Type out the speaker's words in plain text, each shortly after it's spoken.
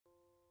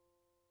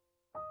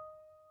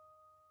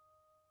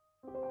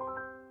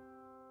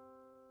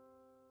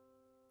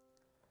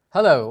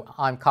Hello,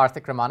 I'm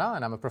Karthik Ramana,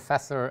 and I'm a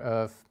professor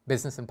of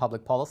Business and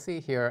Public Policy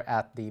here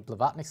at the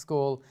Blavatnik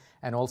School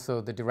and also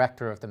the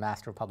director of the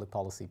Master of Public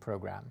Policy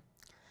program.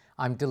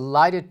 I'm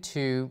delighted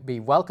to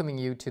be welcoming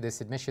you to this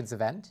admissions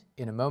event.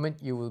 In a moment,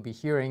 you will be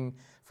hearing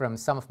from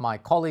some of my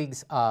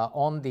colleagues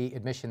on the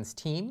admissions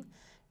team.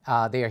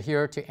 They are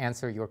here to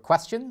answer your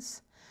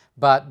questions.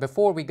 But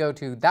before we go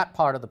to that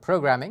part of the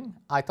programming,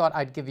 I thought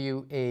I'd give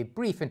you a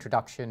brief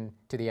introduction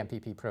to the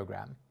MPP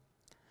program.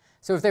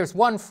 So if there's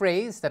one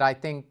phrase that I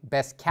think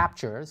best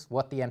captures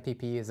what the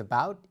MPP is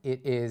about, it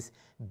is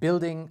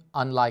building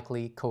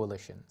unlikely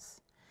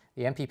coalitions.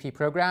 The MPP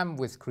program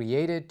was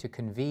created to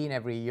convene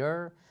every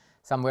year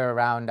somewhere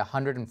around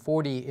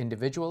 140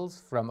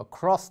 individuals from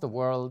across the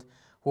world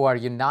who are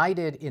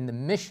united in the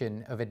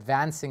mission of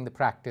advancing the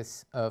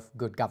practice of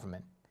good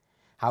government.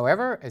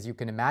 However, as you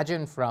can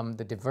imagine from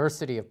the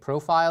diversity of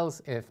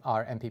profiles of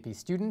our MPP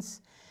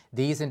students,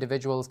 these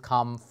individuals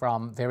come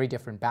from very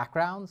different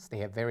backgrounds, they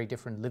have very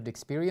different lived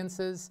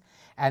experiences,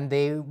 and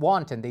they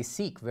want and they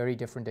seek very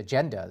different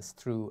agendas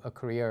through a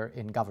career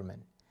in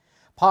government.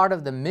 Part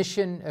of the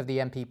mission of the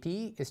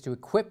MPP is to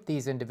equip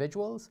these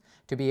individuals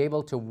to be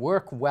able to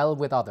work well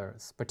with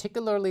others,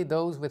 particularly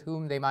those with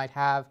whom they might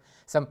have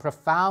some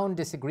profound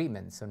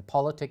disagreements on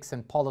politics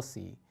and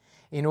policy,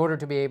 in order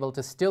to be able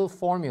to still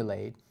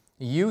formulate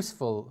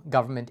useful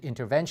government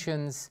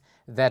interventions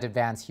that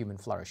advance human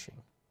flourishing.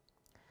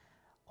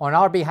 On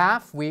our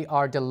behalf, we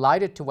are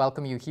delighted to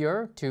welcome you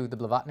here to the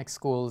Blavatnik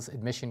School's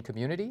admission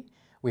community.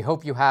 We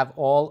hope you have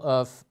all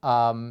of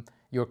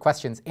your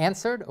questions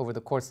answered over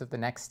the course of the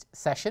next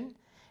session.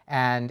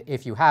 And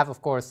if you have, of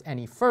course,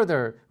 any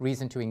further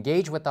reason to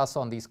engage with us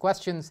on these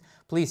questions,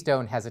 please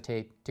don't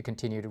hesitate to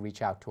continue to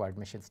reach out to our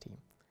admissions team.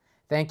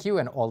 Thank you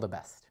and all the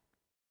best.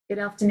 Good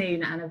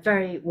afternoon and a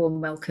very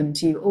warm welcome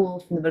to you all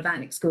from the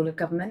Blavatnik School of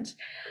Government.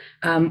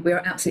 We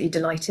are absolutely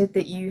delighted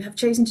that you have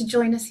chosen to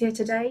join us here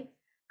today.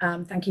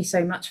 Thank you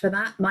so much for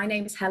that. My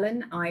name is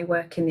Helen. I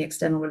work in the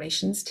External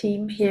Relations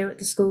team here at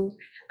the school,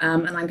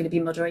 and I'm going to be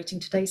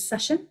moderating today's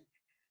session.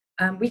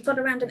 We've got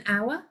around an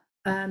hour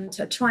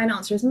to try and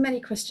answer as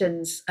many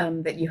questions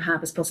that you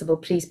have as possible.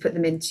 Please put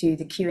them into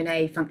the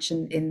Q&A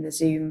function in the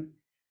Zoom.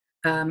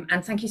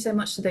 And thank you so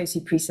much to those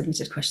who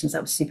pre-submitted questions.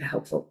 That was super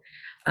helpful.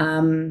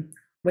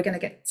 We're going to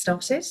get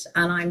started,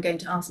 and I'm going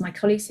to ask my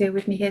colleagues who are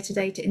with me here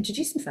today to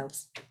introduce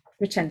themselves.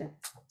 Richenda.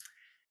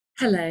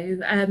 Hello,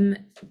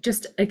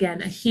 just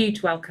again, a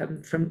huge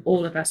welcome from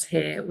all of us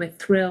here. We're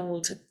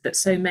thrilled that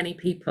so many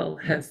people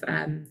have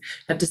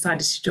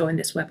decided to join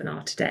this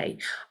webinar today.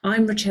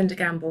 I'm Richenda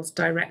Gamble's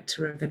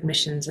Director of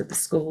Admissions at the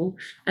school,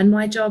 and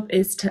my job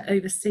is to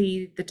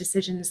oversee the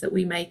decisions that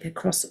we make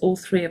across all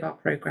three of our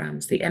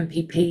programmes, the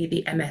MPP,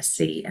 the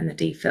MSc and the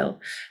DPhil.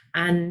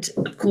 And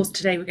of course,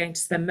 today we're going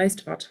to spend most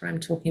of our time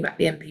talking about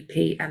the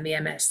MPP and the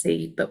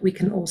MSc, but we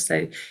can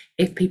also,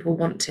 if people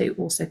want to,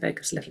 also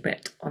focus a little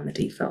bit on the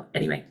DPhil.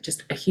 Anyway,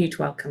 just a huge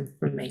welcome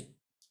from me.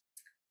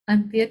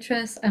 I'm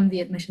Beatrice, I'm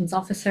the admissions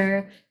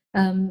officer.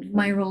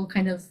 My role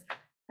kind of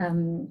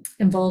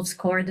involves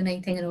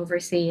coordinating and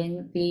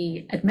overseeing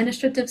the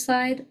administrative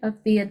side of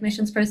the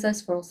admissions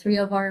process for all three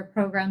of our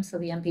programs, so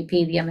the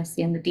MPP, the MSc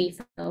and the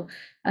DPhil,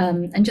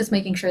 and just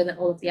making sure that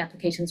all of the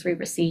applications we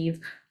receive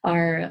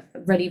are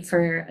ready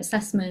for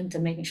assessment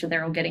and making sure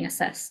they're all getting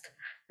assessed.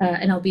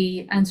 And I'll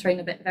be answering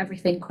a bit of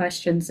everything,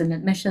 questions and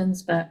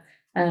admissions, but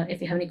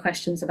if you have any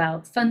questions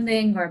about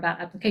funding or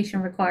about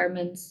application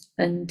requirements,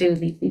 then do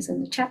leave these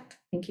in the chat.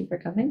 Thank you for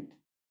coming.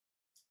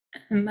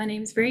 My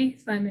name's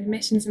Ruth. I'm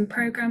Admissions and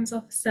Programmes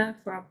Officer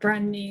for our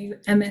brand new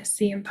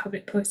MSc in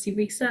Public Policy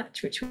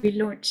Research, which we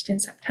launched in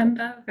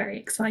September. Very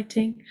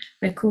exciting.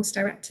 With Course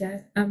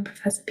Director,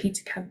 Professor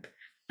Peter Kemp.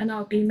 And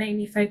I'll be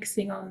mainly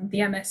focusing on the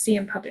MSc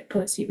in Public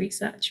Policy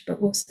Research,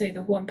 but also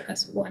the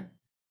 1+1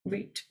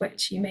 route,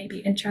 which you may be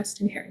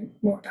interested in hearing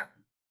more about.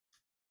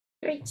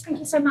 Great, thank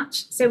you so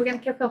much. So we're going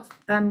to kick off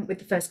with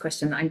the first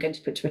question that I'm going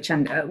to put to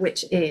Richenda,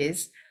 which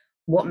is,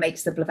 what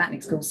makes the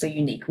Blavatnik School so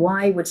unique?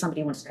 Why would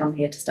somebody want to come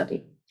here to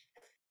study?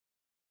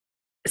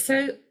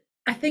 So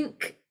I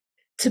think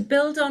to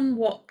build on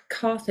what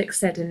Karthik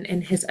said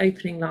in his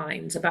opening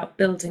lines about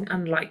building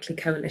unlikely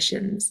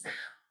coalitions,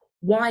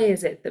 why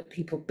is it that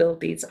people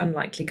build these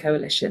unlikely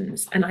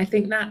coalitions? And I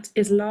think that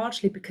is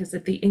largely because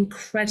of the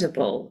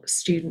incredible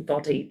student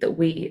body that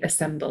we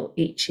assemble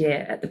each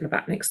year at the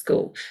Blavatnik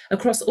School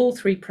across all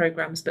three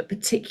programmes, but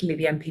particularly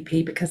the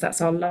MPP, because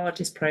that's our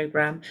largest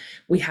programme.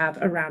 We have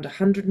around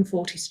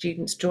 140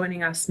 students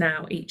joining us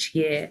now each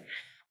year.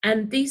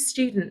 And these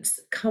students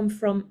come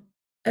from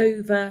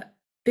over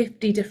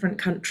 50 different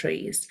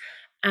countries.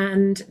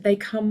 And they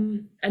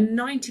come, and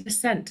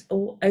 90%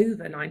 or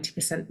over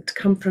 90%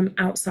 come from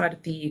outside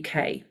of the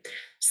UK.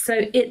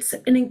 So it's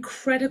an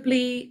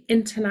incredibly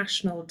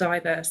international,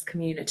 diverse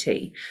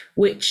community,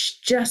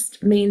 which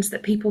just means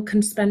that people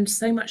can spend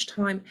so much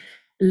time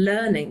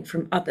learning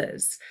from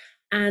others.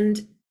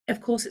 And of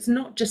course, it's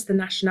not just the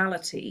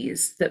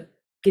nationalities that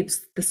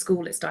gives the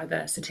school its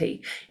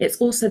diversity. It's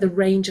also the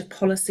range of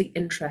policy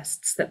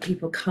interests that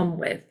people come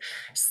with.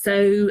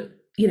 So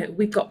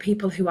we've got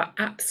people who are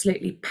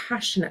absolutely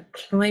passionate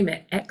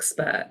climate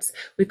experts.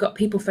 We've got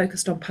people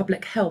focused on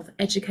public health,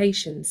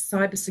 education,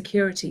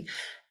 cybersecurity.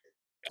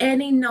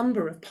 Any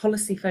number of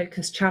policy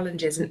focused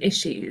challenges and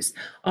issues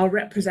are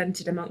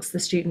represented amongst the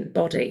student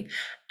body.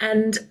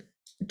 And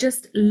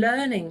just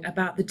learning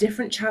about the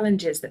different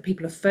challenges that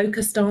people are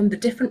focused on, the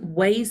different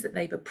ways that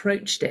they've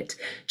approached it,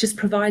 just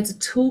provides a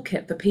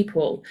toolkit for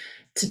people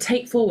to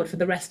take forward for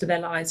the rest of their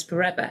lives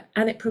forever.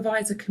 And it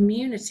provides a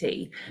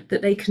community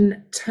that they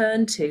can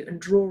turn to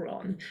and draw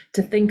on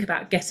to think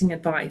about getting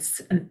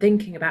advice and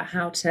thinking about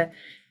how to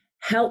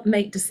help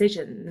make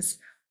decisions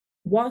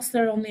whilst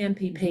they're on the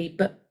MPP,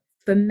 but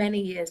for many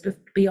years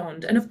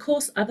beyond. And of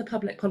course, other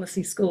public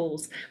policy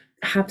schools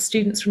have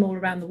students from all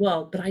around the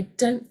world, but I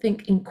don't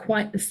think in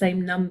quite the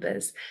same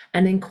numbers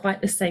and in quite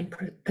the same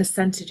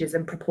percentages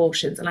and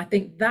proportions. And I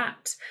think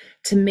that,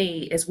 to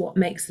me, is what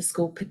makes the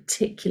school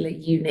particularly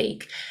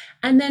unique.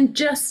 And then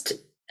just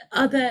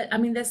other, I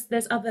mean,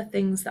 there's other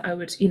things that I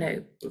would,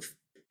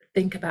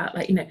 think about,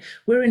 like,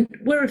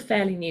 we're a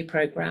fairly new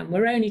program.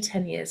 We're only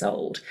 10 years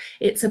old.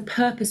 It's a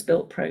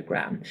purpose-built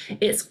program.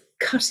 It's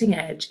cutting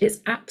edge. It's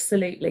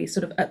absolutely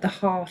sort of at the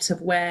heart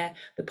of where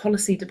the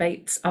policy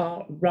debates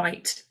are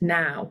right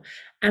now.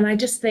 And I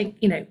just think,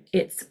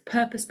 it's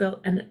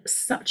purpose-built and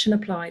such an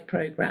applied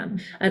program.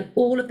 And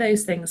all of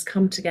those things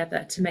come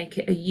together to make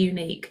it a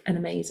unique and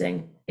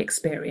amazing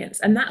experience.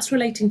 And that's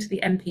relating to the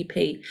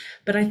MPP.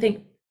 But I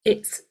think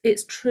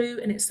it's true,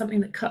 and it's something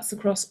that cuts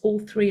across all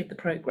three of the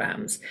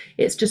programs.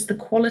 It's just the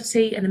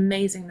quality and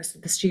amazingness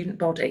of the student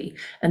body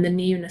and the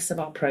newness of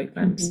our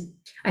programs. Mm-hmm.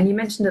 And you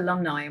mentioned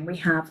alumni, and we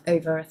have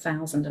over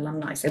 1,000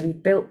 alumni. So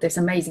we've built this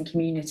amazing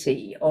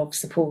community of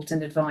support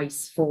and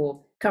advice for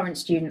current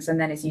students, and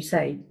then, as you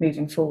say,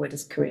 moving forward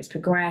as careers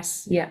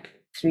progress,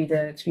 through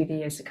the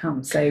years to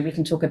come. So we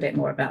can talk a bit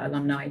more about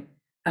alumni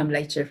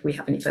later if we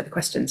have any further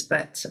questions.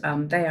 But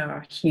they are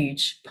a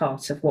huge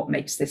part of what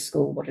makes this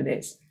school what it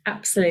is.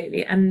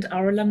 Absolutely. And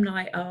our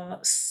alumni are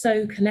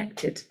so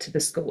connected to the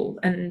school.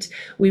 And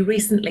we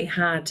recently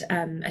had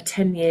a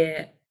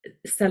 10-year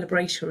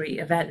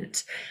celebratory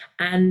event,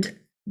 and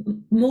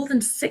more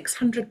than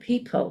 600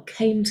 people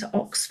came to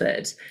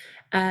Oxford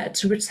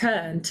to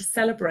return to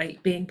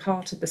celebrate being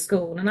part of the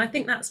school. And I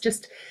think that's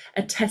just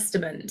a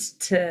testament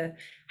to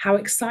how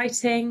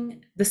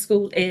exciting the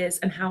school is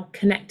and how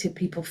connected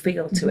people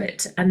feel to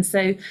it. And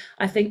so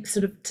I think,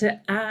 sort of, to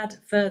add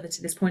further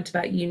to this point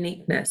about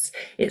uniqueness,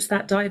 it's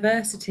that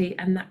diversity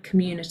and that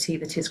community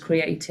that is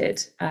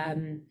created,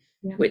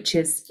 which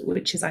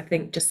is I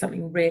think just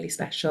something really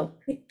special.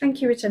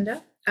 Thank you,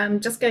 Richenda.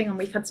 Just going on,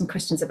 we've had some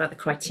questions about the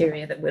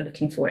criteria that we're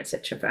looking for,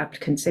 etc., for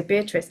applicants. So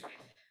Beatrice,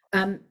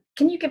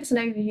 can you give us an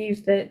overview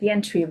of the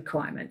entry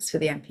requirements for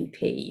the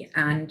MPP,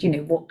 and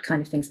what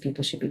kind of things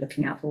people should be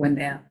looking out for when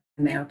they're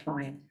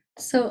applying?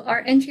 So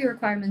our entry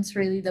requirements,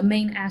 really the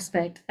main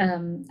aspect,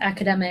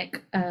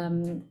 academic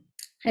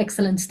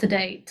excellence to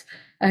date.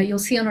 You'll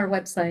see on our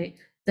website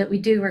that we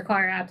do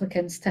require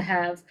applicants to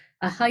have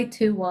a high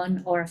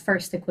 2-1 or a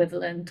first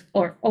equivalent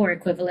or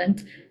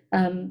equivalent.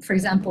 For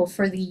example,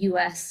 for the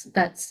US,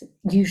 that's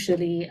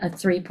usually a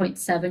 3.7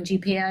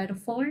 GPA out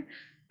of 4.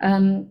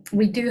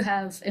 We do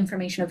have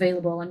information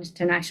available on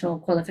international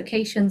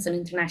qualifications and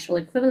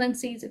international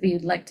equivalencies if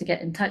you'd like to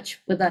get in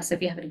touch with us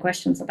if you have any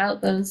questions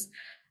about those.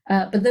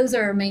 But those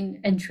are our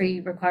main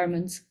entry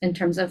requirements in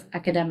terms of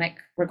academic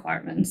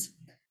requirements.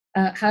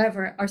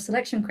 However, our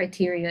selection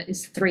criteria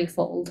is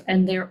threefold,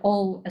 and they're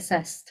all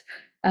assessed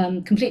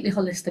completely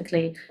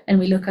holistically. And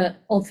we look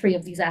at all three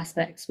of these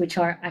aspects, which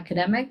are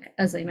academic,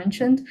 as I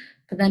mentioned,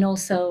 but then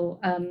also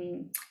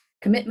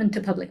commitment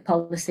to public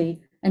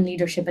policy and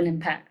leadership and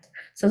impact.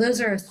 So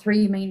those are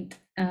three main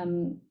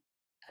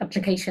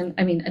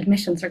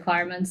admissions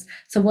requirements.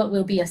 So what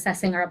we'll be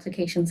assessing our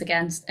applications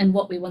against and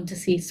what we want to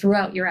see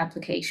throughout your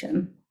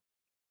application.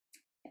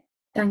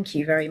 Thank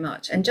you very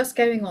much. And just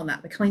going on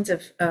that, the kinds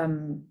of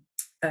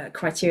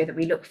criteria that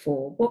we look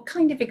for, what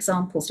kind of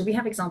examples, do we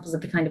have examples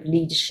of the kind of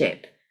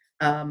leadership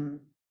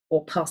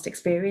or past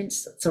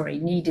experience,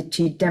 needed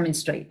to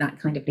demonstrate that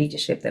kind of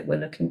leadership that we're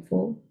looking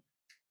for?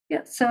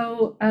 Yeah,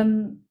 so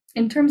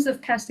in terms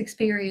of past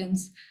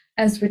experience,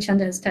 as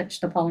Richenda has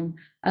touched upon,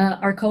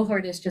 our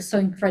cohort is just so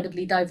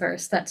incredibly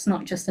diverse. That's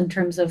not just in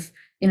terms of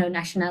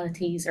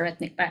nationalities or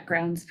ethnic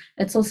backgrounds.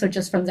 It's also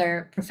just from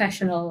their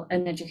professional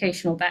and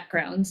educational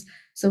backgrounds.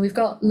 So we've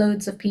got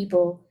loads of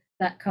people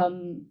that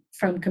come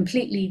from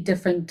completely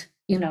different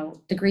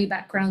degree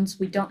backgrounds.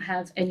 We don't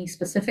have any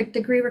specific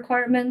degree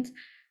requirement.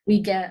 We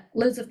get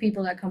loads of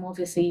people that come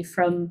obviously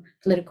from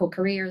political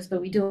careers, but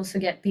we do also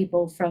get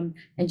people from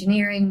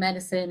engineering,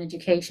 medicine,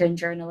 education,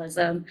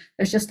 journalism.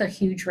 There's just a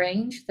huge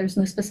range. There's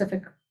no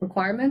specific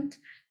requirement.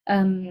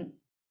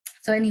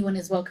 So anyone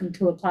is welcome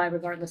to apply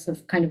regardless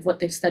of kind of what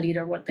they've studied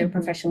or what their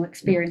professional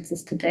experience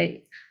is to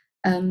date.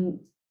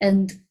 And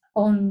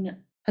on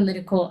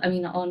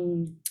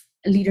on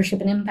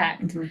leadership and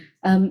impact,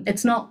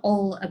 it's not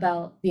all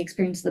about the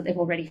experience that they've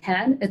already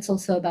had. It's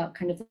also about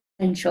kind of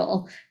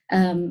potential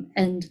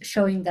and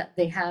showing that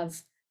they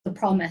have the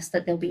promise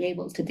that they'll be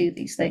able to do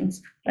these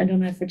things. I don't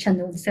know if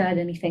Richenda wants to add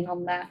anything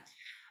on that.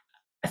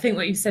 I think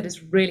what you said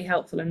is really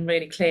helpful and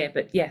really clear,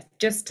 but yeah,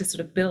 just to sort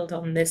of build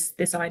on this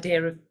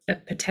idea of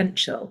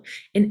potential,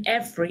 in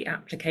every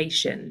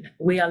application,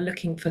 we are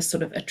looking for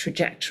sort of a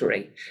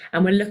trajectory,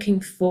 and we're looking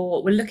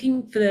for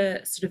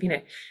the sort of, you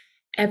know,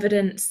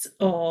 evidence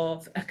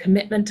of a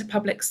commitment to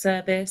public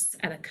service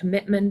and a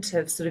commitment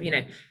of sort of, you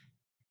know,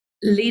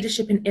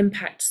 leadership and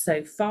impact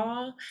so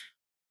far,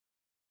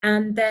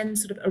 and then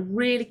sort of a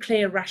really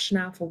clear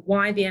rationale for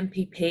why the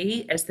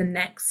MPP is the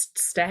next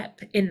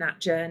step in that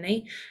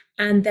journey,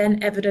 and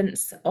then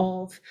evidence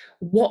of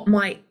what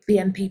might the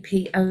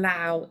MPP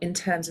allow in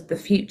terms of the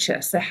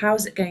future. So how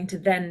is it going to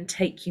then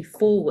take you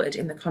forward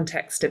in the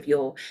context of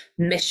your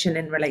mission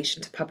in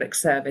relation to public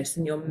service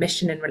and your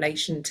mission in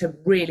relation to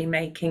really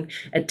making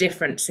a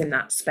difference in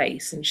that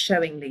space and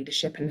showing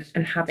leadership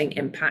and having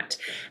impact.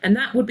 And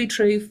that would be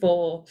true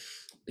for,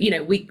 you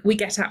know, we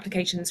get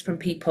applications from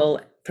people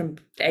from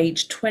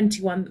age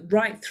 21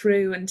 right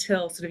through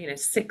until sort of, you know,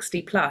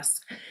 60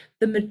 plus.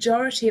 The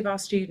majority of our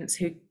students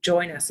who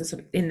join us are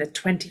sort of in the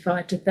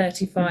 25 to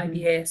 35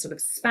 year sort of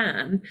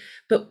span.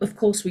 But of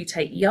course, we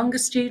take younger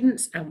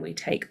students and we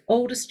take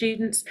older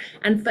students.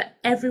 And for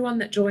everyone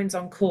that joins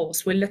on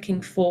course, we're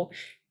looking for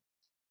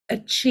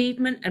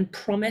achievement and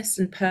promise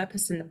and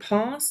purpose in the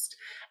past,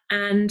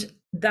 and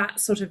that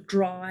sort of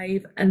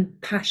drive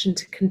and passion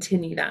to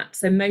continue that.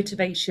 So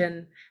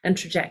motivation and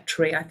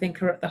trajectory, I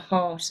think, are at the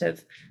heart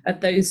of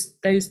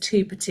those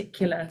two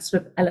particular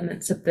sort of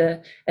elements of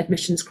the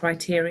admissions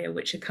criteria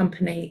which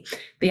accompany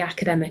the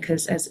academic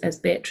as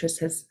Beatrice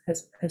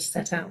has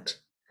set out.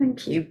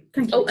 Thank you.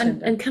 Thank you. Oh,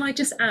 and can I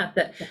just add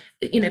that,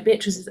 you know,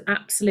 Beatrice has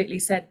absolutely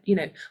said, you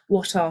know,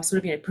 what our sort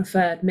of, you know,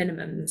 preferred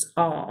minimums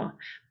are,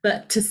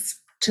 but to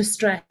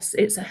stress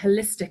it's a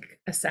holistic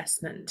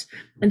assessment.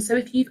 And so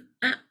if you've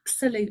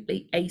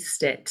absolutely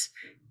aced it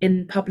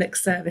in public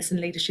service and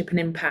leadership and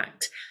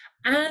impact,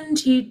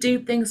 and you do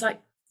things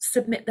like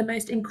submit the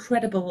most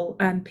incredible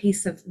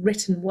piece of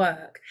written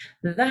work,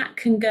 that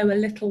can go a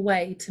little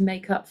way to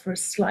make up for a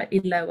slightly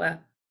lower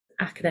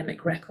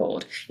academic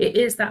record. It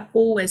is that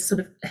always sort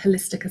of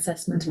holistic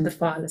assessment of the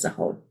file as a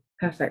whole.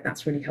 Perfect,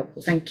 that's really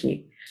helpful, thank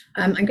you.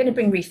 I'm going to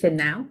bring Ruth in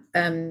now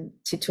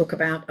to talk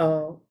about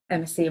our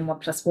MSc and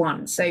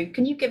 1+1. So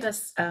can you give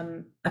us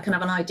a kind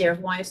of an idea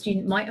of why a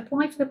student might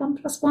apply for the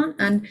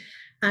 1+1,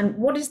 and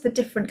what is the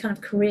different kind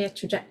of career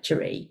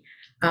trajectory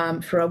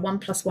for a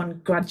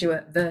 1+1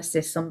 graduate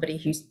versus somebody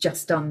who's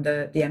just done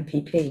the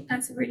MPP?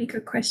 That's a really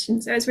good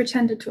question. So as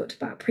Richenda talked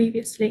about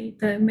previously,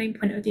 the main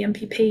point of the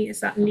MPP is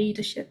that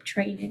leadership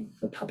training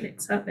for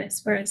public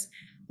service, whereas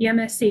the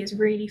MSc is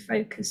really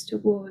focused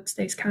towards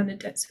those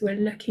candidates who are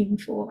looking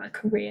for a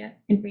career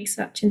in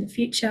research in the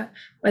future,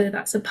 whether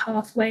that's a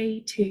pathway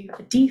to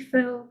a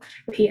DPhil,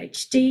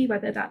 PhD,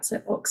 whether that's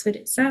at Oxford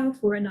itself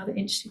or another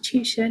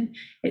institution.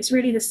 It's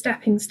really the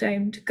stepping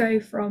stone to go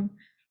from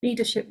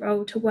leadership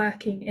role to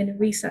working in a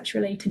research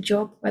related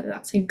job, whether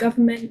that's in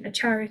government, a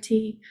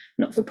charity,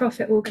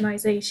 not-for-profit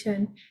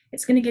organisation.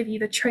 It's going to give you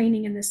the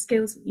training and the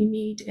skills that you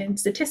need in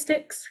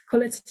statistics,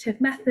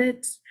 qualitative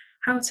methods,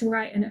 how to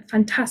write a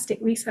fantastic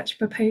research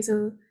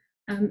proposal.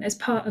 As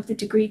part of the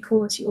degree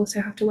course, you also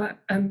have to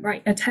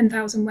write a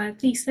 10,000 word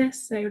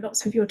thesis. So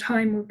lots of your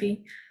time will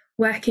be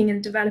working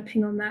and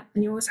developing on that.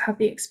 And you also have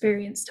the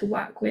experience to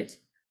work with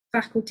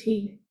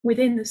faculty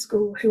within the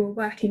school who are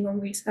working on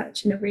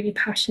research and are really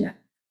passionate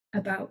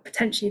about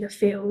potentially the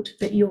field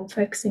that you're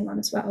focusing on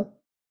as well.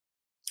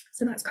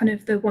 So that's kind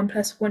of the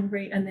 1+1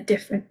 route and the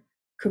different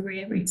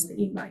career routes that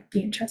you might be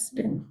interested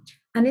in.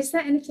 And is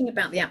there anything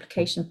about the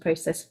application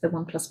process for the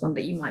 1+1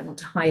 that you might want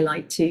to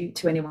highlight to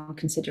anyone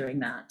considering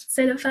that?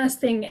 So the first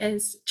thing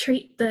is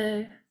treat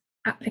the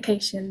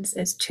applications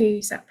as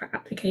two separate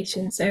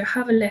applications. So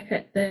have a look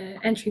at the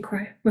entry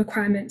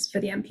requirements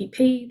for the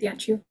MPP, the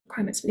entry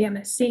requirements for the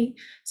MSc.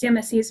 So the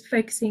MSc is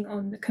focusing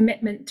on the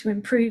commitment to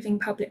improving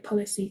public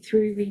policy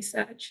through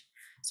research.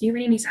 So you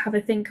really need to have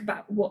a think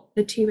about what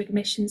the two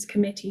admissions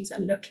committees are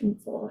looking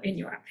for in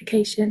your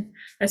application.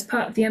 As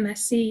part of the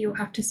MSc, you'll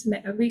have to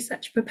submit a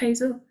research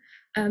proposal.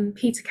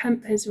 Peter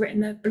Kemp has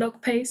written a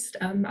blog post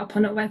up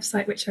on our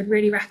website, which I'd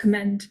really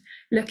recommend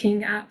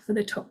looking at for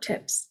the top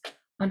tips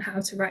on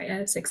how to write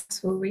a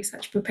successful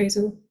research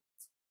proposal.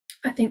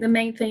 I think the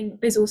main thing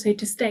is also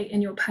to state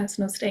in your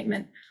personal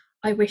statement,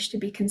 I wish to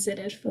be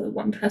considered for the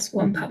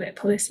 1+1 public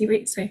policy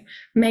route. So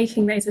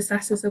making those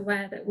assessors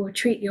aware that we'll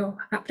treat your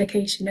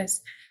application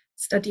as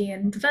study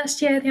in the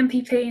first year of the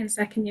MPP and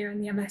second year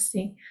in the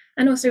MSc,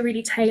 and also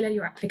really tailor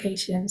your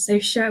application. So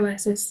show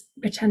us, as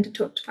Richenda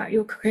talked about,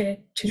 your career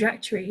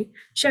trajectory.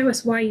 Show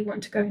us why you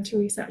want to go into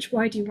research.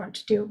 Why do you want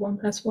to do a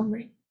 1+1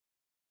 route?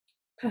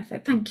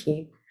 Perfect, thank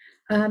you.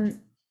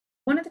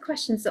 One of the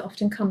questions that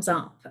often comes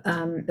up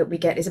that we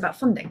get is about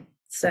funding.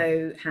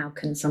 So how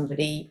can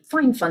somebody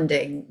find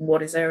funding?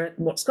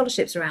 What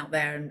scholarships are out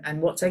there,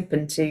 and what's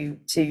open to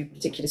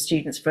particular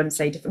students from,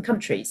 say, different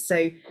countries?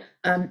 So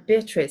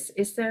Beatrice,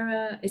 is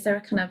there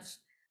a kind of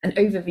an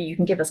overview you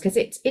can give us? Because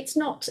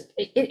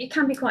it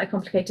can be quite a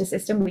complicated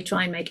system. We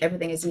try and make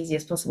everything as easy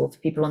as possible for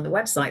people on the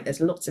website.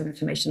 There's lots of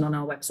information on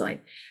our website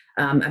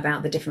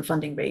about the different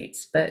funding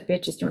routes. But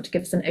Beatrice, do you want to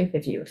give us an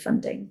overview of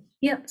funding?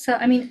 Yeah, so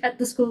I mean, at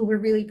the school, we're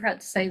really proud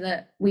to say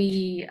that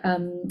we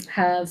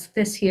have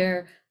this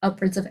year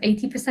upwards of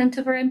 80%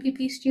 of our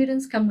MPP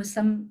students come with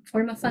some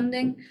form of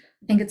funding.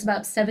 I think it's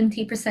about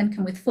 70%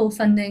 come with full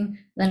funding,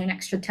 then an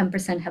extra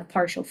 10% have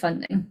partial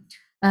funding.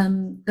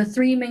 The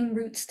three main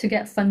routes to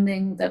get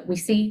funding that we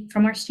see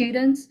from our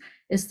students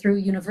is through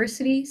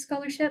university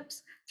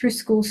scholarships, through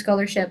school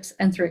scholarships,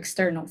 and through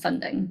external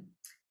funding.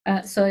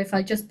 So if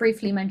I just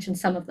briefly mention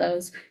some of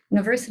those,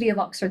 University of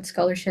Oxford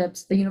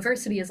scholarships, the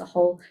university as a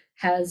whole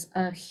has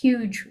a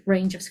huge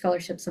range of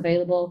scholarships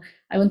available.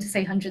 I want to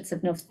say hundreds,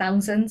 if not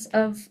thousands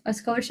of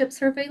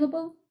scholarships are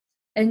available.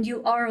 And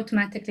you are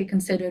automatically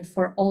considered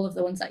for all of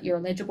the ones that you're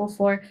eligible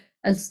for,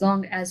 as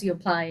long as you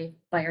apply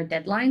by our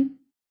deadline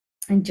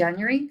in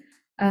January.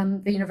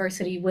 The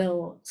university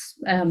will,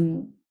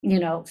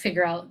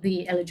 figure out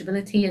the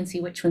eligibility and see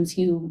which ones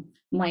you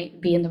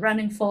might be in the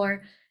running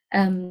for.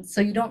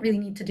 So you don't really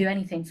need to do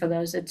anything for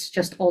those. It's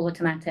just all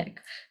automatic.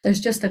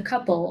 There's just a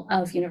couple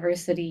of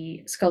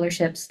university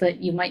scholarships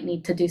that you might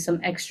need to do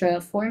some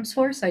extra forms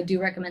for. So I do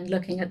recommend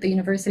looking at the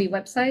university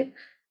website.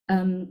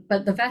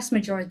 But the vast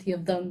majority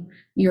of them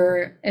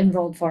you're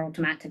enrolled for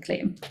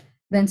automatically.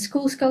 Then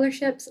school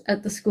scholarships.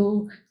 At the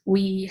school,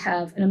 we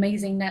have an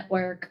amazing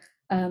network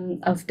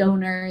of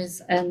donors,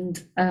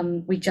 and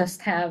we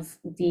just have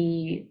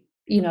the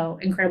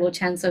incredible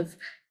chance of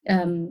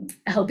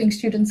helping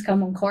students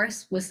come on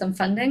course with some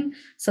funding.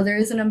 So there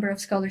is a number of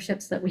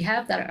scholarships that we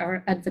have that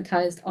are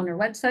advertised on our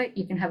website.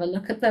 You can have a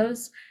look at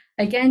those.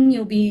 Again,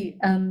 you'll be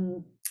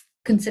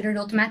considered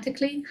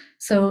automatically.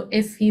 So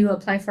if you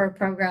apply for a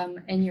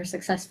program and you're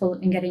successful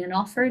in getting an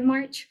offer in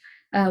March,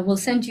 we'll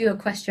send you a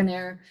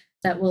questionnaire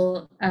that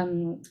will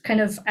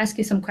kind of ask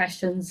you some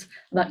questions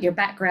about your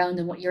background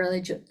and what your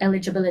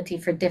eligibility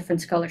for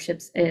different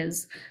scholarships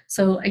is.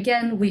 So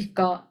again, we've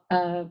got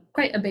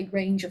quite a big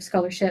range of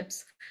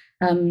scholarships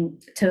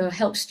to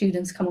help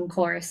students come on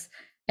course,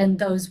 and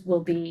those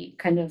will be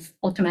kind of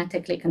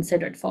automatically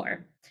considered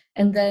for.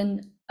 And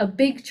then a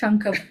big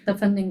chunk of the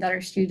funding that our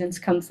students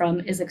come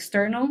from is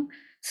external.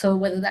 So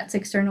whether that's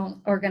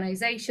external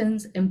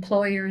organizations,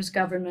 employers,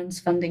 governments,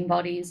 funding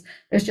bodies,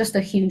 there's just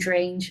a huge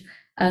range.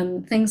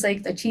 Things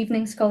like the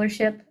Achieving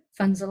Scholarship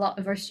funds a lot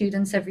of our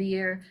students every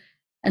year.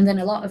 And then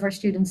a lot of our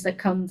students that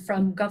come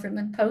from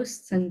government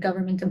posts and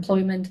government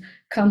employment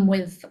come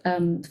with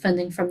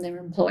funding from their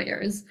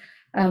employers.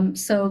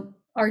 So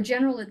our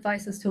general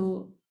advice is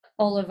to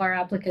all of our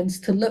applicants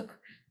to look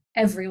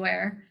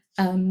everywhere,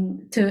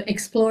 to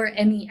explore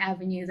any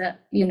avenue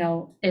that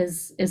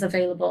is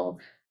available.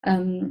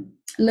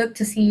 Look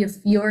to see if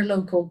your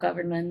local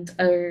government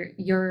or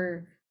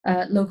your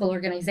local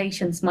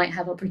organizations might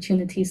have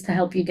opportunities to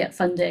help you get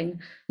funding.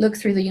 Look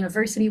through the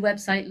university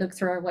website, look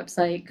through our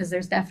website, because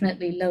there's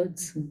definitely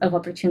loads of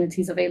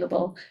opportunities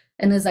available.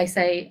 And as I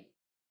say,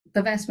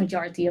 the vast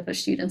majority of our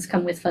students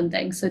come with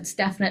funding, so it's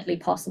definitely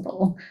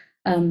possible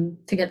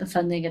to get the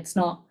funding. It's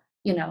not,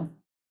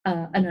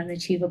 an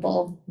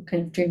unachievable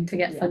kind of dream to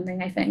get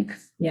funding, I think.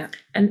 Yeah,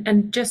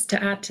 and just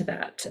to add to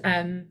that,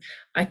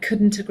 I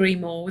couldn't agree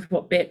more with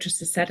what Beatrice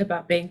has said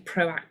about being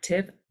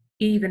proactive.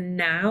 Even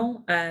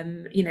now,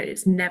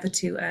 it's never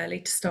too early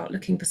to start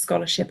looking for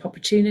scholarship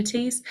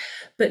opportunities,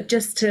 but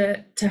just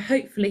to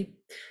hopefully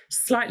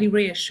slightly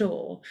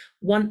reassure,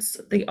 once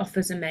the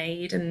offers are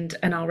made and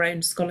our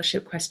own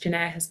scholarship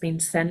questionnaire has been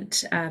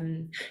sent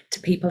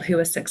to people who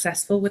are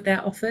successful with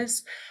their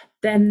offers,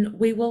 then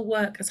we will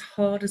work as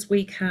hard as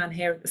we can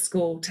here at the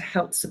school to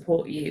help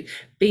support you,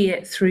 be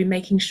it through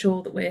making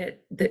sure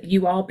that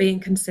you are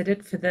being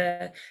considered for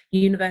the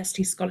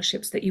university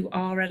scholarships that you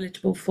are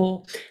eligible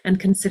for, and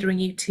considering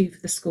you too for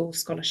the school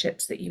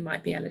scholarships that you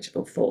might be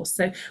eligible for.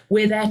 So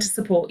we're there to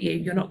support you.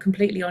 You're not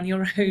completely on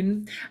your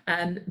own,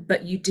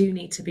 but you do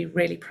need to be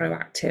really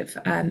proactive,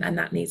 and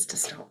that needs to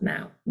start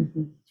now.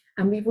 Mm-hmm.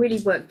 And we've really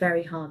worked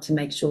very hard to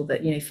make sure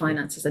that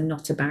finances are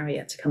not a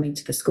barrier to coming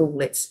to the school.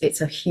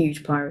 It's a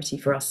huge priority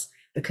for us,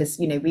 because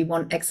we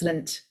want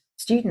excellent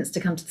students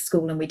to come to the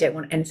school, and we don't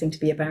want anything to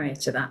be a barrier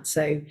to that.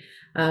 So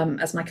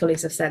as my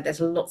colleagues have said,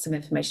 there's lots of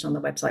information on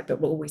the website,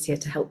 but we're always here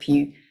to help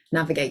you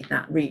navigate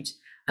that route.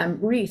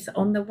 Ruth,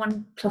 on the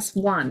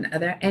 1+1, are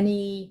there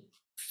any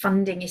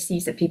funding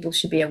issues that people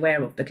should be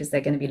aware of, because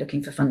they're going to be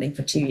looking for funding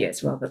for 2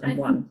 years rather than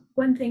one?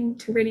 One thing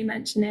to really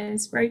mention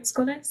is Rhodes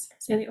Scholars.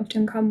 So they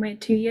often come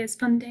with 2 years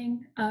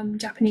funding.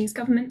 Japanese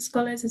government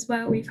scholars as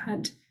well. We've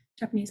had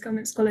Japanese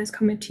government scholars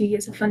come with 2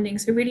 years of funding.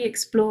 So really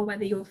explore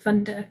whether your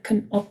funder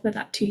can offer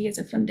that 2 years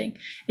of funding.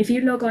 If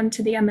you log on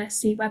to the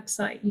MSc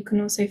website, you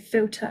can also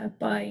filter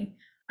by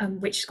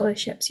which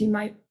scholarships you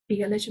might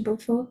be eligible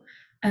for.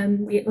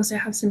 We also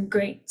have some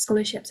great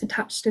scholarships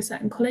attached to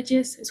certain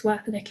colleges. It's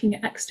worth looking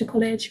at Exeter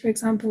College, for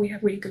example. We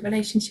have really good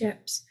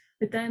relationships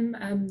with them.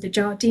 The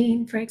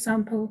Jardine, for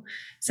example.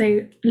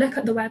 So look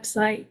at the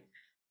website,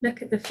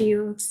 look at the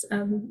fields,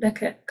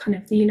 look at kind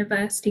of the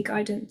university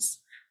guidance,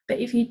 But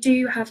if you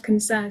do have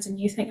concerns and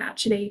you think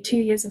actually 2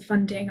 years of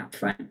funding up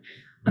front,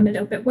 I'm a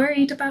little bit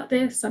worried about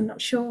this, I'm not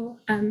sure,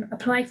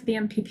 apply for the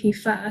MPP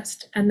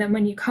first. And then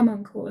when you come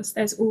on course,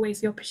 there's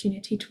always the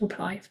opportunity to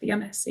apply for the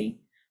MSc.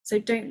 So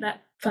don't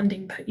let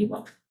funding put you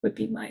off, would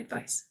be my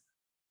advice.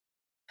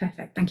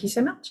 Perfect, thank you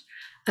so much.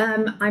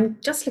 I'm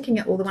just looking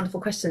at all the wonderful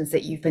questions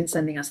that you've been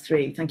sending us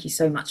through. Thank you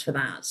so much for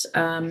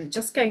that.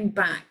 Just going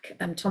back,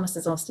 Thomas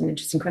has asked an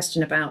interesting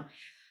question about,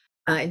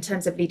 in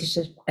terms of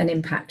leadership and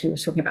impact, we were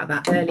talking about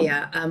that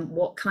earlier,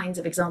 what kinds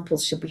of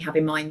examples should we have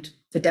in mind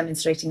for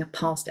demonstrating a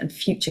past and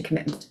future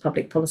commitment to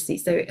public policy?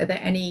 So are there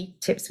any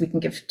tips we can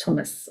give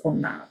Thomas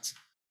on that?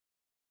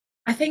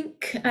 I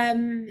think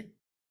in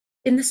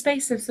the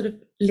space of sort of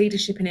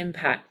leadership and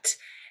impact,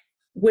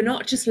 we're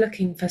not just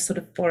looking for sort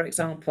of, for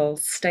example,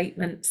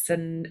 statements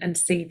and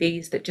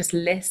CVs that just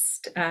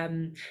list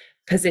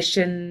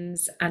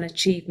positions and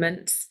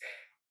achievements.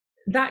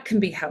 That can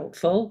be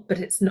helpful, but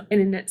it's not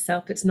in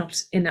itself, it's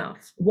not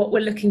enough. What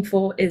we're looking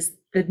for is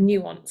the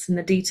nuance and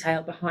the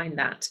detail behind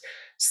that.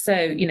 So,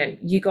 you know,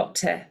 you got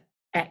to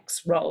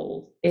X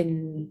role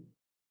in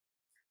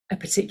a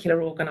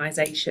particular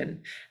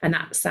organisation, and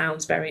that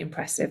sounds very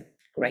impressive.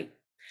 Great.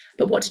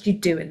 But what did you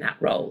do in that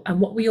role? And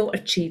what were your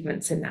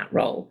achievements in that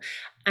role?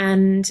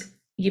 And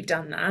you've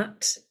done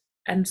that.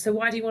 And so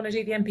why do you want to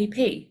do the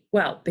MPP?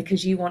 Well,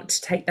 because you want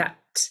to take that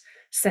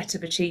set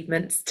of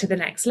achievements to the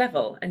next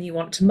level, and you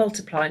want to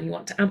multiply and you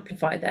want to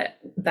amplify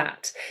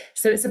that.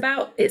 So it's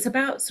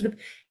about sort of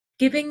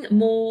giving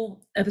more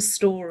of a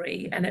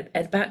story, and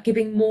about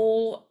giving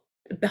more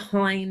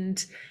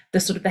behind the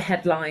sort of the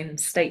headline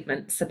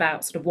statements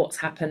about sort of what's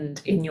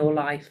happened in your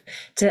life,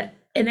 to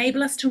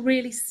enable us to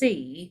really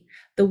see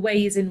the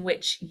ways in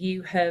which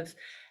you have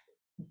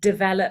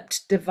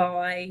developed,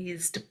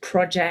 devised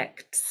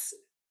projects,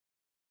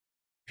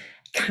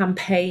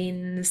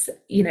 campaigns,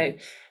 you know,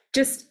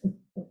 just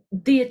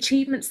the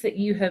achievements that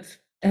you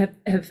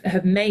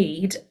have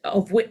made,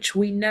 of which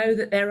we know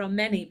that there are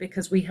many,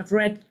 because we have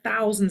read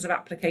thousands of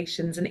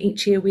applications, and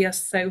each year we are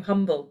so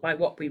humbled by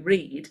what we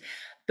read.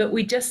 But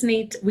we just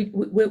need,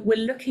 we're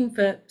looking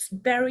for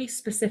very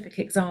specific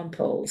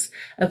examples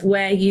of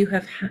where you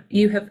have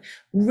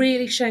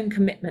really shown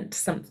commitment to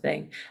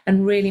something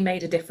and really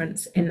made a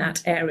difference in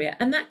that area.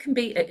 And that can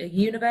be at a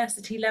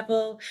university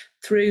level,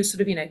 through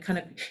sort of, you know, kind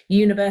of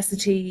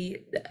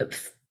university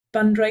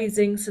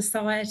fundraising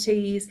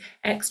societies,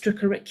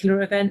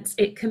 extracurricular events.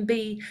 It can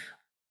be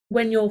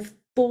when you're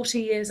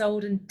 40 years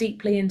old and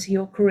deeply into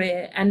your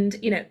career. And,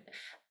 you know,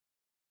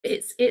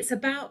 it's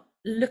about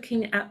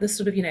looking at the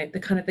sort of, you know, the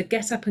kind of the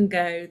get up and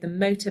go, the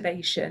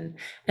motivation,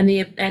 and the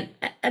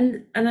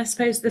and I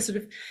suppose the sort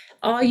of,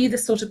 are you the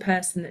sort of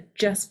person that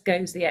just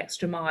goes the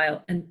extra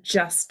mile and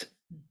just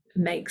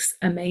makes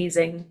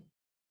amazing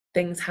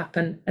things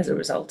happen as a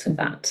result of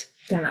that?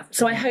 Yeah.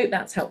 So I hope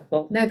that's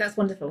helpful. No, that's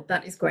wonderful.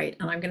 That is great.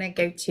 And I'm going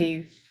to go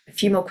to a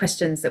few more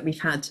questions that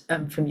we've had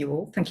from you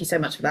all. Thank you so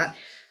much for that.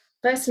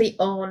 Firstly,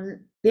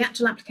 on the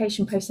actual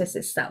application process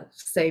itself.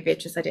 So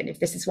Beatrice, I don't know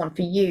if this is one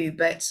for you,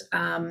 but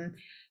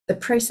the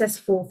process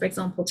for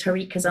example,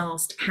 Tariq has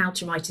asked how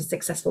to write a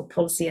successful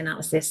policy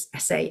analysis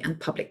essay and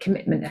public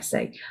commitment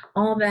essay.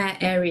 Are there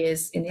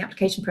areas in the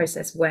application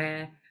process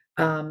where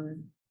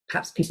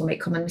perhaps people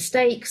make common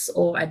mistakes,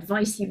 or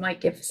advice you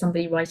might give for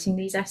somebody writing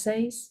these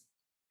essays?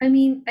 I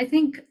mean, I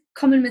think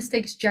common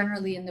mistakes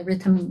generally in the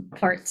written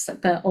parts,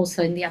 but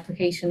also in the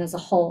application as a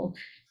whole.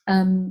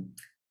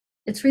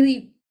 It's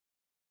really,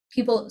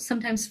 people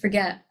sometimes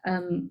forget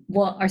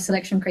what our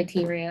selection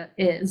criteria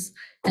is,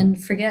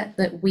 and forget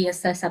that we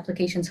assess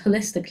applications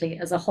holistically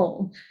as a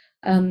whole.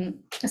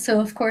 So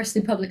of course,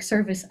 the public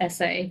service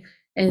essay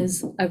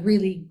is a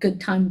really good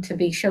time to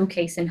be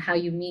showcasing how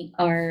you meet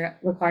our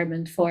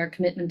requirement for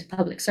commitment to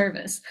public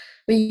service.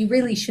 But you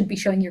really should be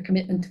showing your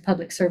commitment to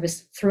public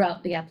service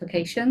throughout the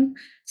application.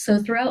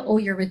 So throughout all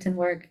your written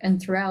work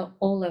and throughout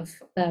all of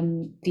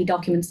the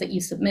documents that you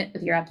submit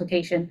with your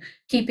application,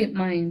 keep in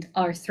mind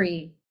our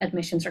 3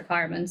 admissions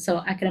requirements.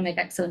 So academic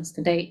excellence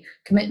to date,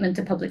 commitment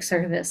to public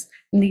service,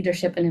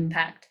 leadership and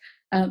impact.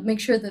 Make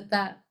sure that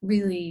that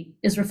really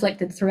is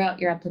reflected throughout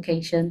your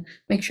application.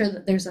 Make sure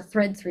that there's a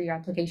thread through your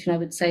application, I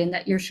would say, and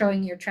that you're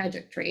showing your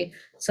trajectory.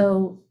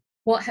 So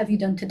what have you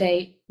done to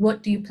date?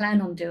 What do you plan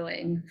on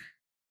doing?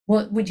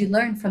 What would you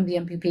learn from the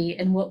MPP?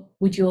 And what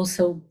would you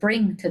also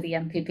bring to the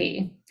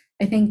MPP?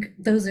 I think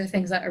those are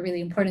things that are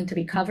really important to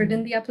be covered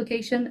in the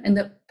application, and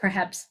that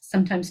perhaps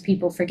sometimes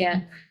people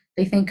forget.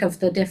 They think of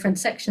the different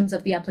sections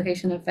of the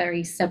application as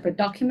very separate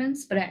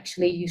documents, but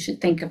actually you should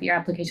think of your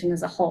application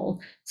as a whole.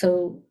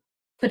 So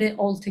put it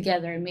all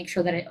together and make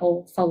sure that it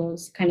all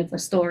follows kind of the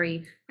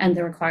story and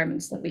the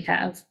requirements that we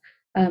have.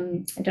 I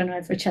don't know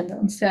if Richenda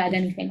wants to add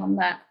anything on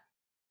that.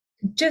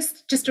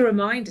 Just a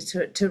reminder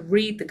to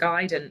read the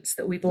guidance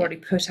that we've already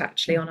put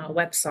actually on our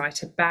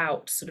website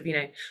about sort of, you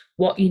know,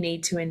 what you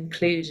need to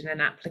include in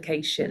an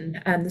application.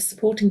 And the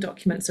supporting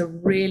documents are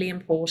really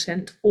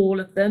important, all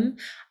of them.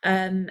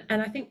 And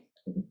I think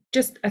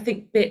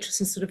Beatrice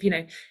has sort of, you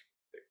know,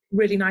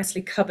 really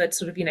nicely covered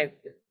sort of, you know,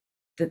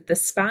 the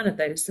span of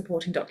those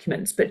supporting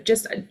documents, but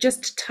just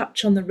to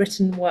touch on the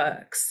written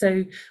work.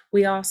 So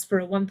we asked for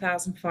a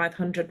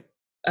 1,500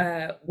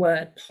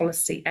 word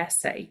policy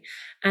essay,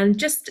 and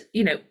just,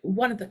 you know,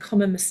 one of the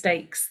common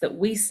mistakes that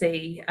we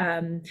see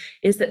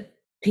is that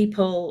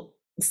people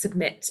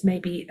submit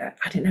maybe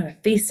I don't know, a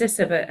thesis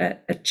of a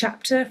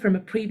chapter from a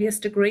previous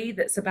degree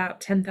that's about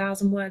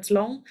 10,000 words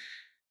long.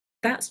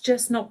 That's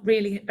just not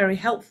really very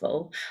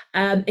helpful.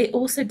 It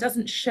also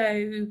doesn't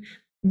show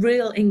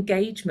real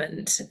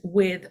engagement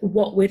with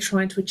what we're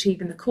trying to achieve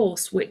in the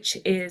course, which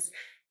is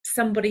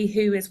somebody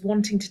who is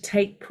wanting to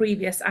take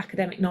previous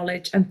academic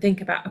knowledge and think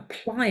about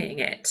applying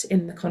it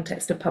in the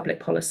context of public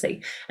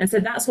policy. And so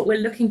that's what we're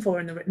looking for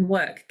in the written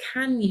work.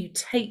 Can you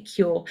take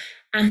your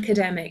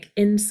academic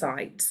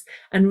insights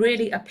and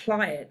really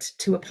apply it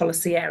to a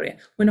policy area?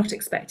 We're not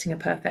expecting a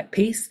perfect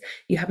piece.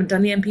 You haven't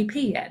done the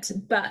MPP yet,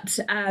 but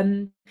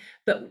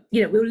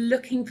you know, we're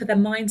looking for the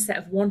mindset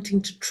of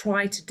wanting to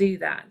try to do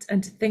that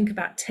and to think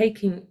about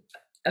taking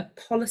a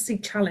policy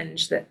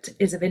challenge that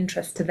is of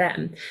interest to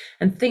them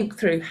and think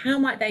through how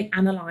might they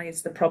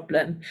analyse the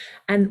problem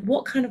and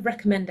what kind of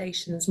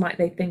recommendations might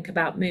they think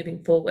about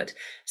moving forward.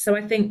 So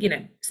I think, you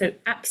know, so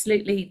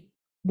absolutely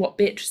what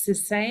Beatrice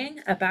is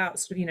saying about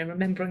sort of, you know,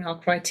 remembering our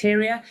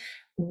criteria,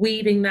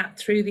 weaving that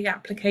through the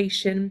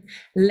application,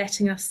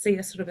 letting us see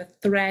a sort of a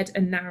thread,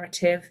 a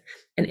narrative,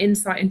 an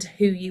insight into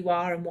who you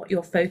are and what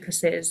your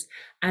focus is,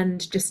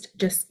 and just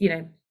you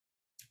know,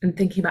 and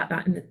thinking about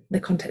that in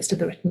the context of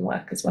the written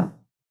work as well.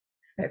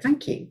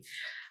 Thank you.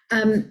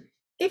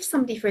 If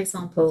somebody, for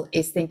example,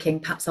 is thinking,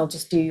 perhaps I'll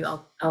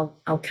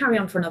carry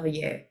on for another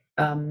year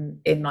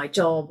in my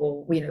job,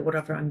 or, you know,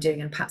 whatever I'm doing,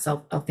 and perhaps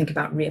I'll think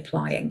about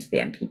reapplying to the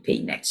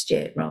MPP next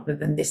year rather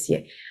than this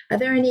year. Is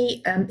there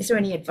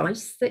any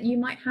advice that you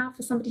might have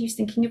for somebody who's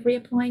thinking of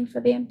reapplying for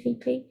the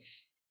MPP?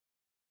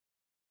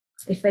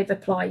 If they've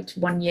applied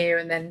 1 year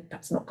and then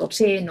perhaps not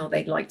got in, or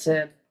they'd like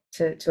to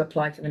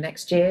apply for the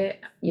next year,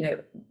 you know,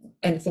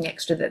 anything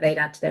extra that they'd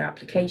add to their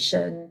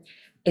application?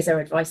 Is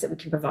there advice that we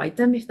can provide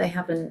them if they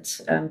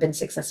haven't been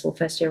successful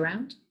first year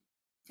round?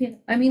 Yeah,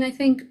 I mean, I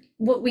think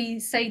what we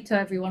say to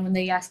everyone when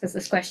they ask us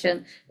this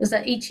question is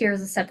that each year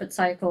is a separate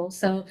cycle.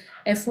 So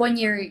if 1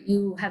 year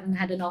you haven't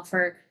had an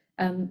offer,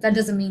 that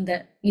doesn't mean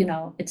that, you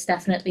know, it's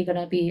definitely going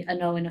to be a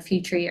no in a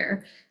future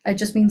year. It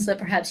just means that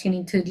perhaps you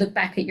need to look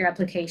back at your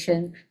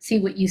application, see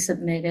what you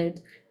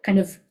submitted, kind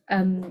of,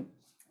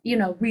 you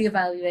know,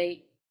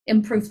 reevaluate,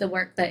 improve the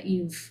work that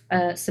you've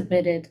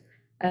submitted.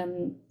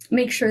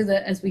 Make sure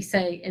that, as we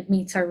say, it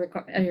meets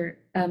our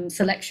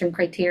selection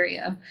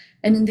criteria.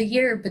 And in the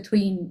year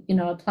between, you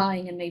know,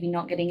 applying and maybe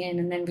not getting in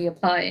and then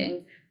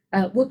reapplying,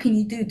 what can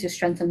you do to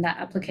strengthen that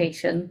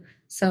application?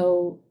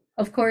 So,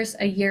 of course,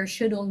 a year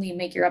should only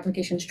make your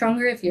application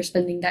stronger if you're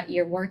spending that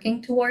year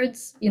working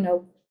towards, you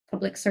know,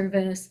 public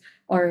service,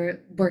 or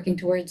working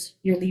towards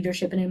your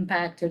leadership and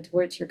impact, or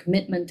towards your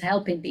commitment to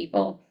helping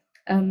people.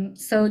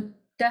 So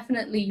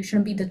definitely you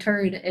shouldn't be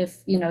deterred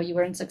if, you know, you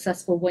weren't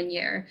successful 1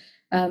 year.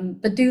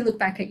 But do look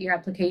back at your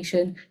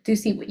application, do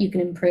see what you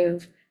can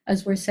improve.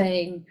 As we're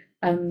saying,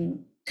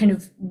 kind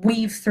of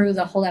weave through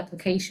the whole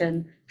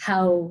application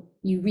how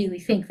you really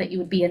think that you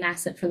would be an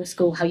asset for the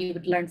school, how you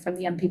would learn from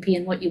the MPP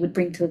and what you would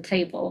bring to the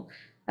table.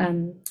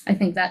 I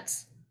think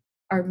that's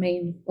our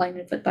main line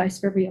of advice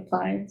for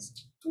reappliers.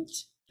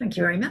 Thank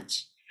you very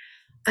much.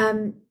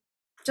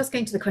 Just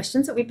going to the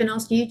questions that we've been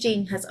asked.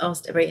 Eugene has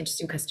asked a very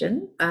interesting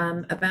question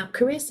about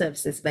career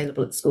services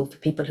available at school for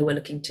people who are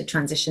looking to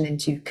transition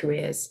into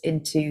careers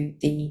into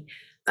the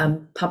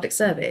public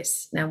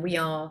service. Now, we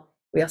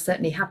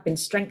certainly have been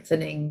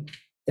strengthening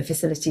the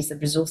facilities, the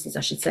resources,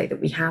 I should say, that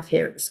we have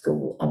here at the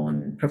school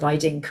on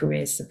providing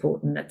career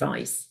support and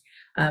advice.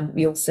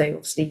 We also,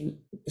 obviously,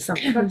 some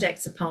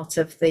projects are part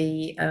of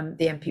the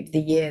MPP,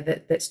 the year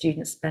that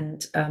students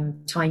spend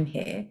time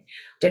here.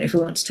 I don't know if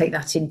we want to take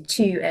that in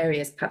two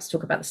areas, perhaps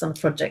talk about the summer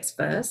projects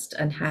first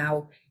and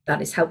how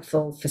that is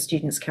helpful for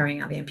students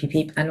carrying out the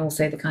MPP, and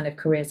also the kind of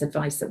careers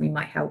advice that we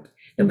might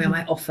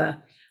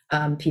offer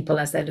people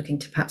as they're looking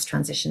to perhaps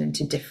transition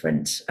into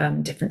different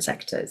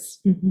sectors.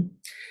 Mm-hmm.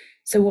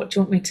 So what do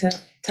you want me to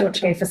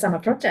go for summer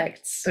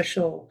projects? For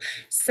sure.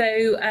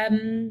 So, I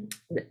mean,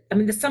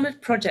 the summer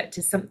project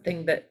is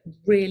something that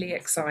really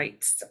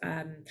excites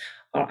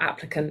our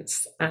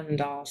applicants and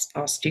our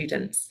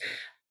students.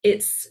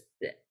 It's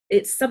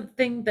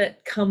something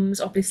that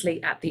comes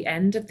obviously at the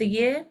end of the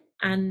year.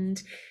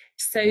 And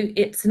so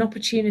it's an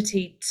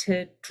opportunity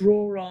to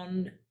draw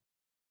on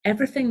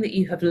everything that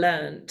you have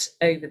learned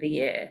over the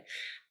year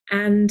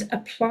and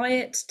apply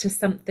it to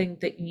something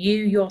that you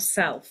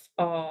yourself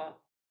are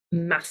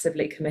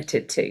massively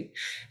committed to.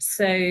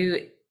 So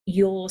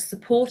you're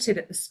supported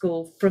at the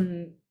school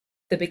from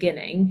the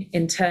beginning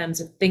in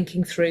terms of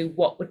thinking through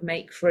what would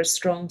make for a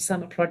strong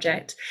summer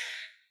project,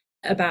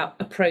 about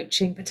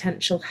approaching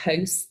potential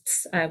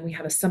hosts. We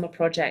have a summer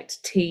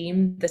project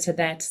team that are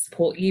there to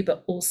support you,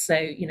 but also,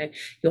 you know,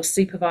 your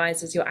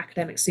supervisors, your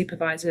academic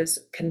supervisors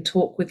can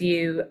talk with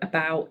you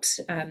about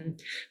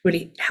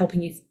really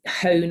helping you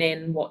hone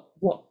in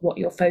what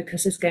your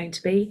focus is going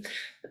to be.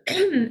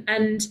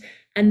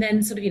 and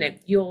then sort of,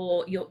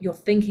 you're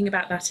thinking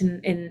about that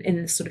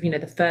in sort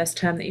of, the first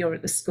term that you're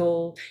at the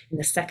school. In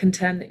the second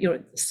term that you're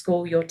at the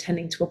school, you're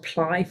tending to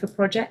apply for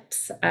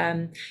projects,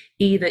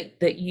 either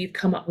that you've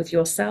come up with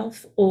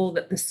yourself or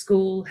that the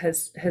school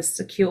has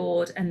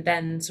secured, and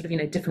then sort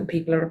of, different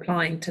people are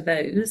applying to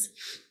those.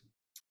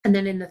 And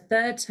then in the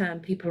third term,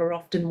 people are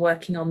often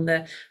working on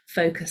the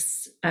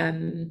focus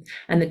and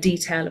the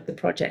detail of the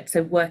project.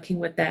 So working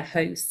with their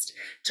host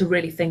to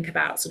really think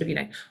about sort of,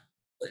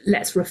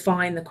 let's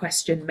refine the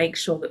question, make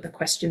sure that the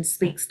question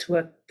speaks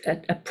to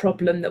a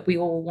problem that we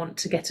all want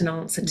to get an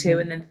answer to,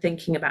 and then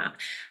thinking about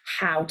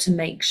how to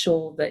make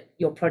sure that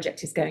your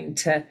project is going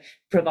to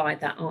provide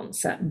that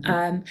answer.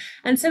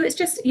 And so it's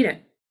just,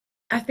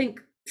 I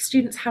think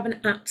students have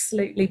an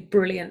absolutely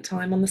brilliant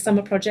time on the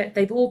summer project.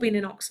 They've all been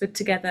in Oxford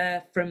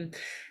together from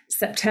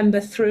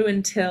September through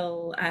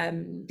until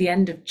the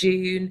end of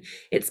June.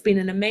 It's been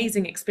an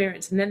amazing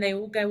experience, and then they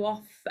all go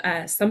off,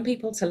 some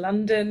people to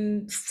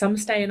London, some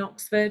stay in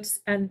Oxford,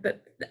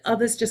 but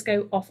others just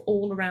go off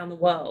all around the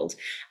world,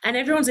 and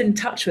everyone's in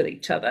touch with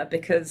each other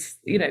because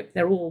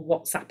they're all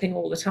WhatsApping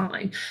all the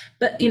time,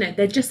 but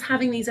they're just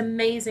having these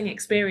amazing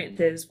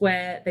experiences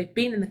where they've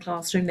been in the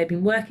classroom, they've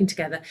been working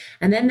together,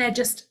 and then they're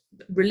just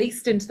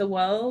released into the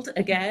world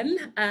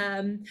again,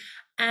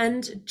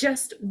 and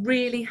just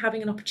really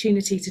having an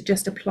opportunity to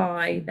just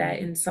apply their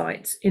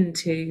insights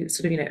into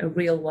sort of a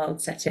real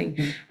world setting,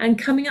 and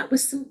coming up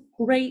with some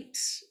great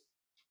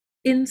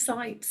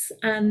insights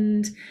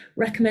and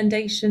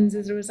recommendations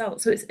as a result.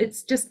 So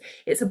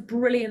it's a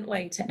brilliant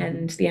way to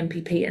end the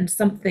MPP, and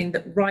something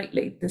that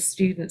rightly the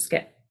students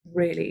get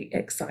really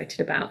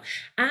excited about.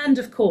 And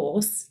of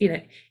course,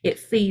 it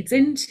feeds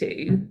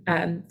into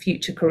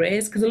future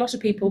careers, because a lot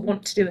of people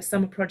want to do a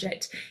summer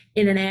project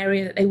in an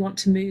area that they want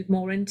to move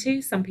more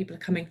into. Some people are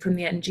coming from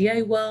the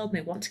NGO world and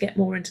they want to get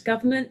more into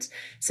government,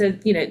 so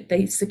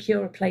they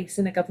secure a place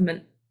in a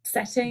government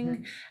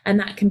setting, and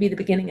that can be the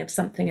beginning of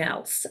something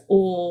else,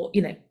 or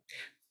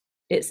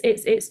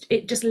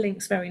it just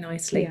links very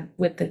nicely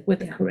with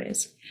the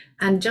careers.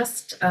 And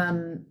just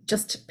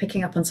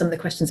picking up on some of the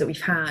questions that we've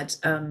had,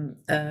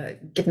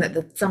 given that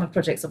the summer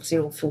project's obviously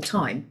all full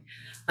time,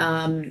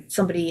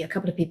 a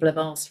couple of people have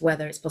asked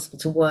whether it's possible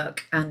to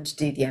work and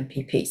do the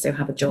MPP, so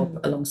have a job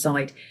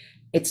alongside.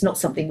 It's not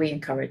something we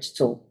encourage at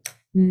all.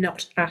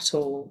 Not at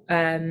all.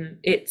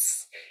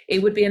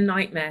 It would be a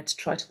nightmare to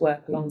try to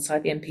work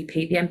alongside the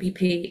MPP. The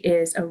MPP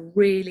is a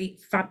really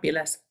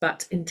fabulous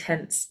but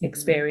intense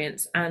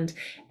experience, and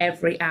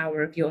every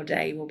hour of your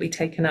day will be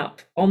taken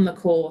up on the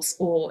course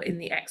or in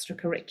the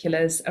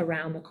extracurriculars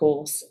around the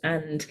course.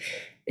 And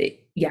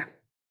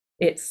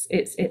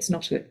it's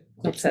not a good.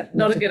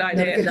 Not a good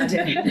idea. Not a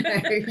good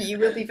idea. No, you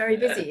will be very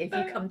busy if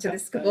you come to the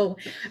school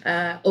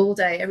all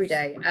day, every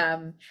day.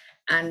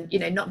 And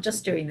not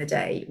just during the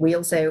day, we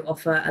also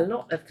offer a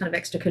lot of kind of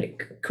extra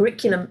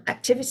curriculum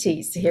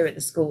activities here at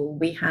the school.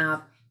 We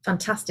have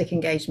fantastic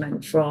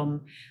engagement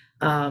from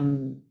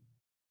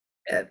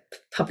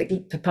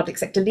public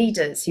sector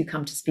leaders who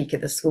come to speak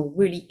at the school,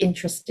 really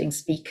interesting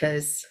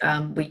speakers.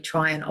 We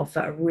try and offer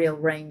a real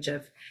range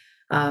of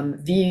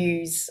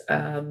views,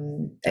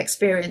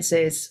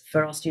 experiences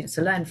for our students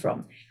to learn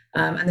from.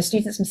 And the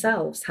students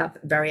themselves have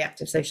very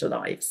active social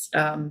lives.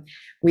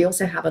 We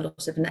also have a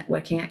lot of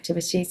networking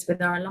activities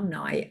with our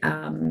alumni.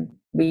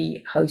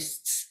 We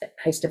host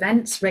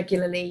events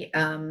regularly,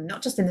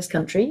 not just in this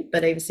country,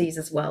 but overseas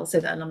as well,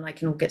 so that alumni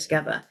can all get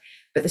together.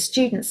 But the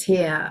students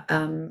here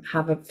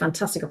have a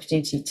fantastic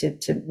opportunity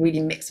to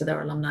really mix with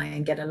our alumni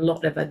and get a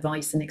lot of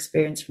advice and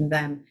experience from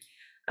them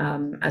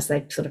as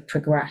they sort of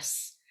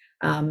progress.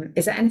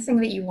 Is there anything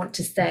that you want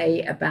to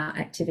say about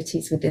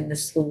activities within the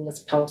school as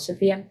part of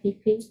the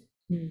MPP?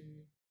 I'm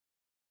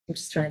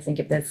just trying to think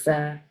if there's,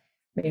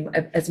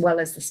 as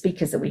well as the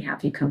speakers that we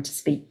have who come to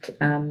speak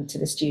to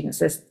the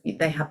students,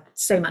 they have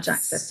so much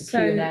access to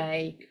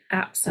Q&A.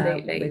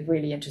 Absolutely. With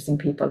really interesting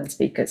people and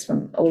speakers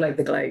from all over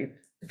the globe.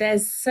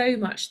 There's so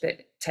much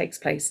that takes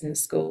place in the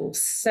school.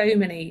 So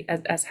many,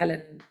 as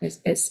Helen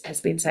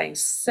has been saying,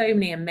 so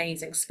many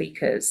amazing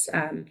speakers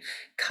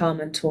come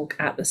and talk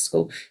at the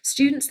school.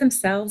 Students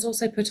themselves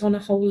also put on a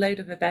whole load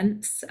of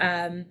events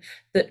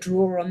that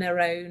draw on their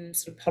own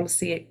sort of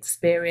policy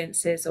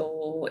experiences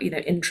or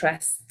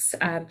interests,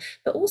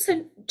 but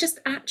also just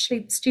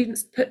actually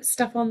students put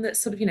stuff on that's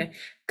sort of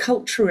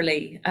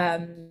culturally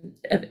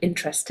of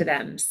interest to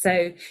them.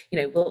 So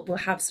we'll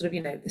have sort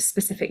of the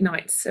specific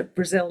nights, a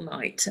Brazil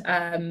night,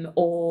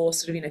 or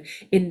sort of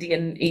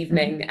Indian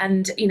evening,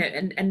 and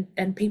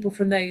and people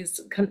from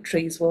those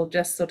countries will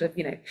just sort of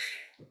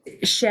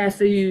share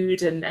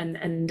food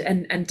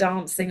and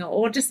dancing,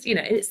 or just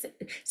it's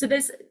so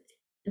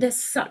there's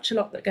such a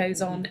lot that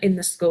goes on in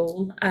the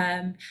school,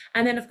 and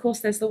then of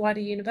course there's the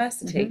wider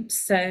university,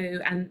 so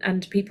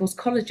and people's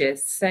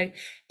colleges, so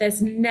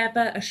there's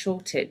never a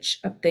shortage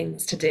of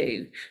things to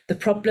do. The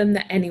problem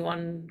that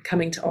anyone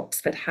coming to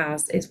Oxford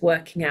has is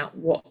working out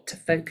what to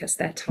focus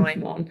their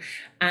time on,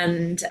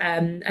 and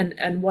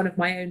one of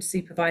my own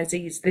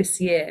supervisees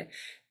this year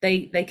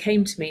they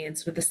came to me in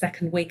sort of the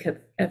second week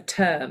of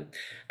term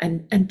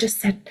and just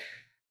said,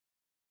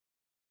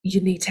 you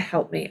need to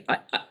help me.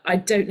 I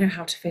don't know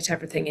how to fit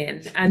everything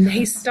in. And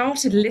he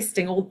started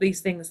listing all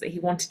these things that he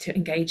wanted to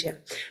engage in.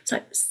 It's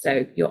like,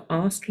 so you're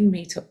asking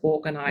me to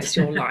organise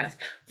your life.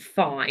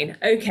 Fine.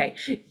 Okay.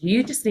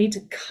 You just need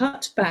to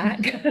cut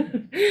back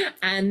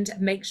and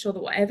make sure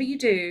that whatever you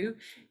do,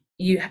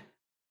 you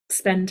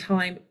spend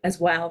time as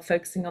well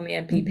focusing on the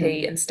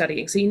MPP and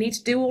studying. So you need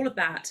to do all of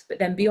that. But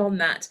then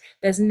beyond that,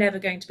 there's never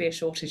going to be a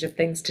shortage of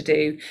things to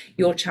do.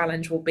 Your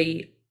challenge will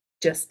be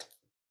just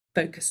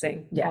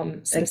focusing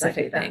on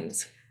specific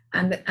things.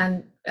 And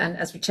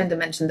as Richenda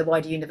mentioned, the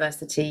wider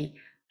university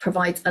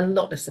provides a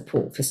lot of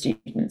support for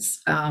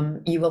students.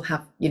 You will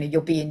have,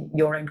 you'll be in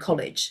your own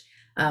college,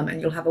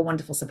 and you'll have a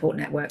wonderful support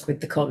network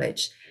with the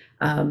college.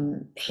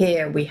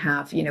 Here we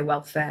have,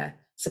 welfare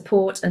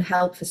support and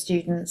help for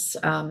students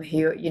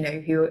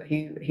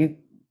who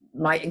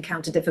might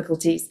encounter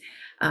difficulties.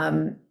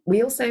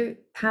 We also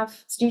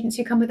have students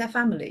who come with their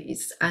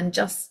families, and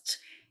just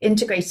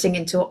integrating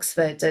into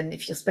Oxford, and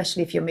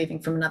especially if you're moving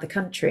from another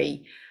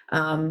country,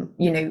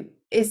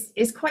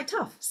 is quite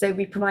tough. So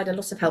we provide a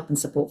lot of help and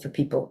support for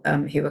people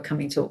who are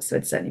coming to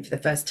Oxford, certainly for the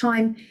first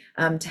time,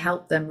 to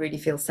help them really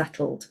feel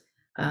settled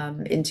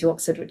into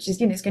Oxford, which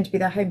is, is going to be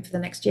their home for the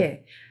next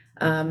year.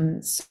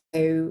 So,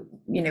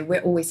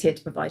 we're always here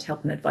to provide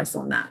help and advice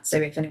on that. So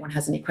if anyone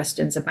has any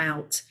questions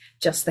about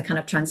just the kind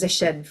of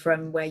transition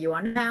from where you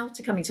are now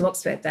to coming to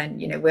Oxford, then,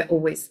 we're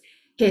always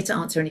here to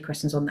answer any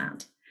questions on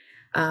that.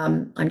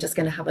 I'm just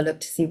going to have a look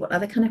to see what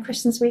other kind of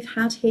questions we've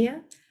had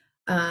here.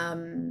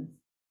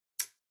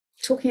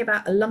 Talking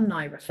about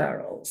alumni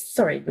referrals.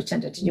 Sorry,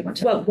 Richenda, did you want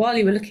to? Well, while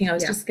you were looking, I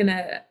was just going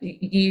to,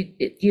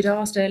 you'd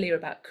asked earlier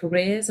about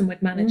careers and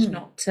we'd managed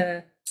not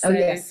to. So,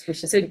 yes, we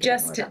should. So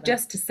just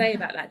to say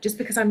about that, just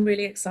because I'm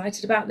really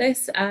excited about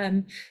this.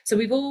 So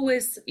we've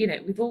always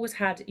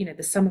had,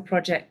 the summer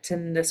project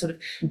and the sort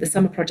of the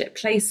summer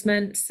project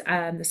placements,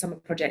 the summer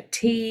project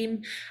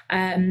team,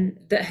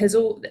 that has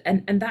all,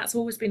 and that's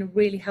always been a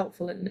really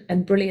helpful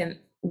and brilliant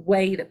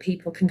way that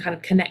people can kind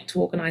of connect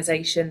to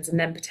organisations and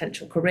then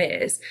potential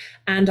careers.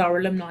 And our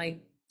alumni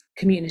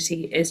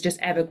community is just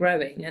ever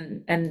growing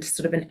and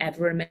sort of an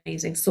ever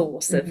amazing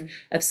source of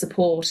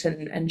support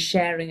and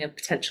sharing of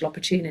potential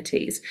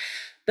opportunities.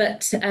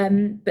 But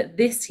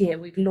this year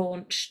we've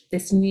launched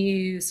this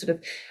new sort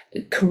of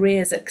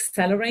careers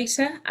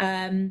accelerator,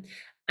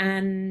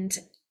 and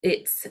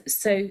it's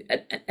so,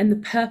 and the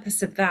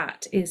purpose of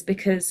that is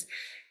because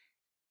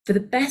for the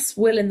best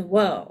will in the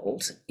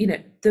world,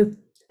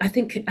 I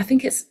think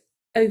it's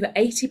over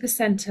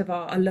 80% of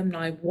our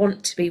alumni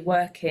want to be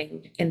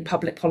working in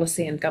public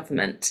policy and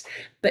government,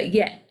 but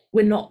yet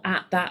we're not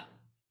at that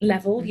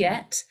level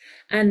yet.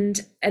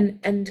 And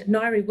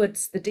Nairi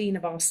Woods, the dean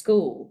of our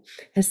school,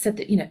 has said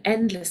that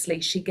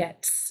endlessly she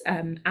gets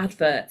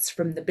adverts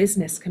from the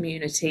business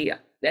community,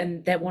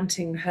 and they're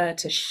wanting her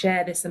to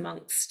share this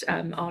amongst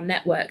our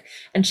network,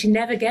 and she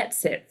never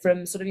gets it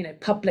from sort of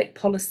public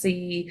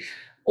policy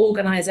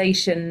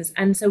organisations.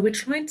 And so we're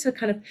trying to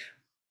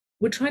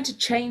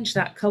change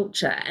that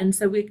culture, and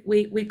so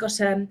we've got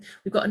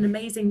an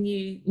amazing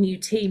new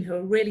team who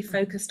are really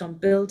focused on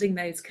building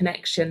those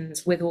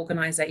connections with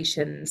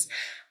organisations,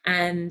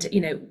 and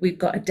we've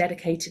got a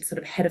dedicated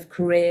sort of head of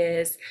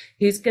careers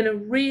who's going to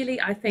really,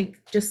 I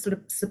think, just sort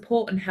of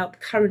support and help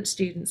current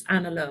students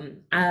and alum.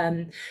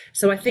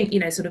 So I think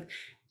sort of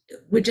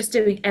we're just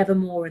doing ever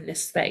more in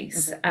this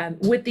space,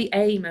 with the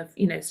aim of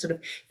sort of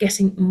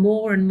getting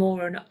more and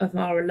more of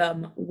our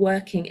alum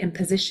working in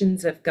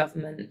positions of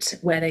government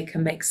where they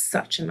can make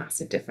such a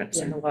massive difference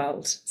in the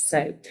world.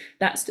 So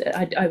that's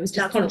I was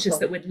just conscious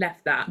that we'd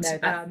left that. No,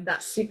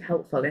 that's super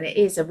helpful, and it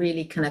is a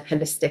really kind of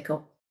holistic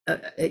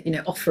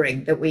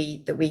offering that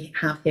we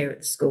have here at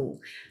the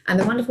school. And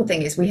the wonderful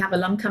thing is we have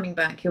alum coming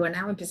back who are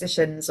now in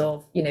positions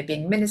of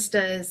being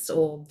ministers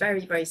or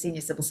very, very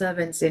senior civil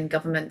servants in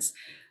governments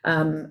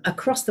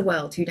across the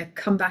world, who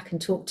come back and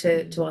talk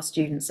to our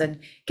students and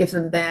give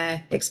them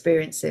their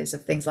experiences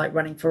of things like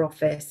running for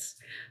office,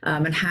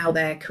 and how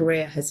their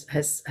career has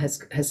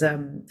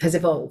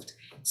evolved.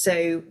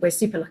 So we're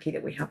super lucky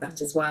that we have that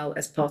as well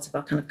as part of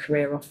our kind of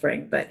career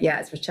offering. But yeah,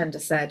 as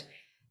Richenda said,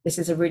 this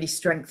is a really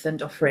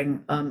strengthened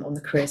offering on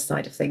the career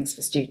side of things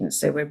for students.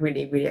 So we're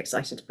really, really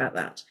excited about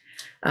that.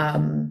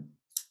 And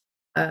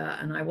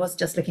I was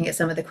just looking at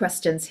some of the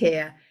questions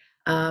here.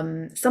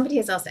 Somebody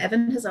has asked,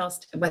 Evan has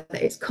asked whether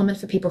it's common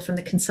for people from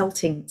the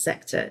consulting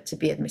sector to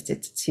be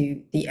admitted to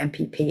the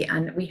MPP.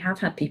 And we have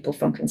had people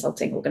from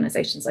consulting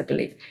organisations, I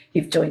believe,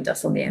 who've joined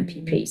us on the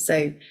MPP.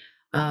 So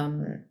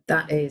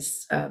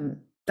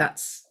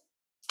that's,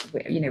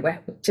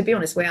 to be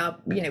honest, we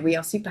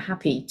are super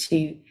happy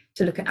to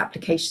look at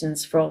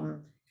applications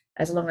from,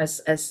 as long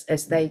as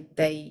they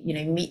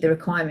meet the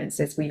requirements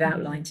as we've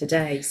outlined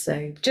today.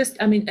 So just,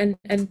 I mean,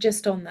 and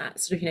just on that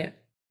sort of,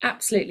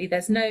 absolutely,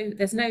 there's no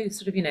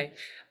sort of,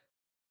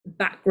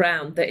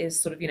 background that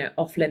is sort of,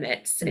 off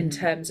limits in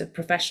terms of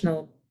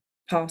professional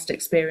past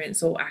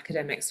experience or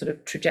academic sort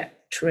of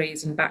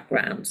trajectories and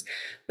backgrounds.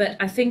 But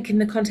I think in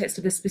the context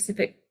of the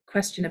specific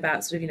question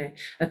about sort of, you know,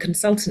 a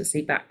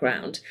consultancy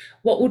background,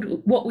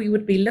 what we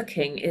would be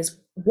looking is,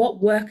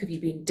 what work have you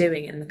been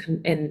doing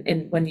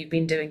in when you've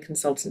been doing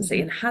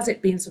consultancy, and has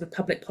it been sort of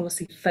public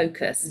policy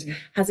focused?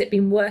 Has it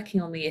been working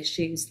on the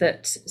issues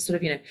that sort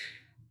of, you know,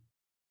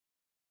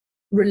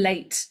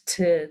 relate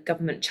to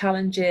government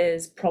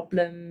challenges,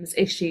 problems,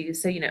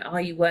 issues? So, you know, are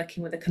you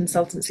working with a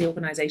consultancy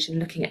organisation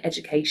looking at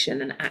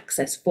education and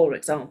access, for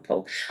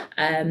example?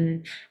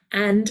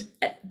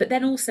 But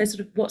then also sort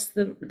of, what's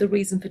the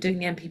reason for doing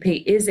the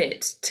MPP? Is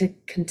it to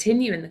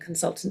continue in the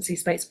consultancy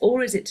space,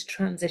 or is it to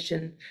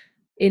transition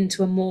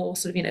into a more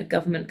sort of, you know,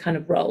 government kind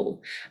of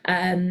role?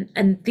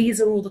 And these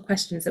are all the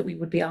questions that we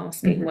would be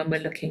asking when we're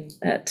looking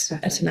at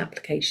an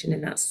application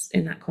in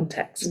that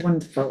context.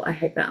 Wonderful. I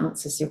hope that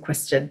answers your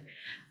question.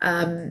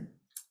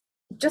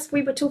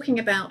 We were talking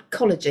about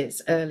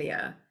colleges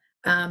earlier,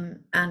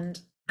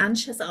 and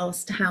Ange has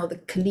asked how the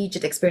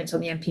collegiate experience on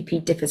the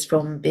MPP differs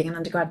from being an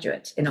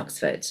undergraduate in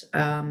Oxford,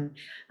 and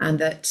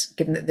that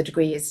given that the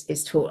degree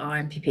is taught,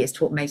 our MPP is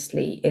taught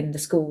mostly in the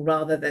school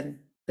rather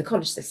than the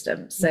college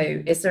system.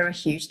 So is there a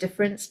huge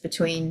difference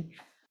between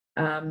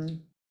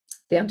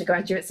the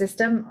undergraduate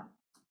system?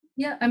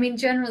 Yeah, I mean,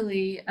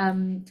 generally,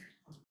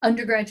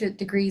 undergraduate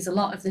degrees, a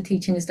lot of the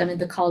teaching is done in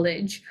the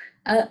college.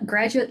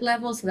 Graduate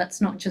level, so that's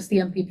not just the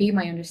MPP,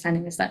 my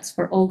understanding is that's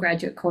for all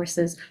graduate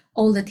courses,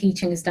 all the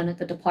teaching is done at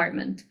the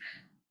department.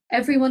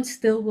 Everyone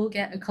still will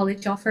get a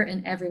college offer,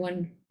 and every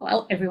one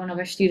of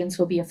our students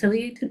will be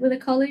affiliated with a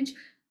college,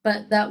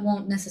 but that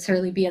won't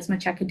necessarily be as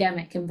much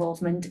academic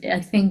involvement.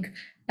 I think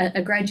at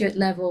a graduate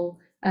level,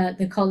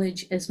 the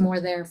college is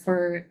more there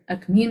for a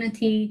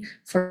community,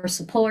 for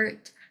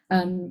support,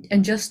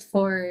 and just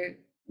for,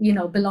 you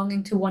know,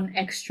 belonging to one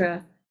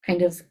extra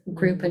kind of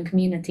group and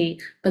community,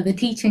 but the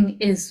teaching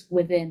is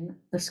within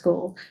the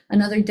school.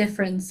 Another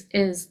difference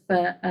is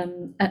that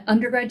at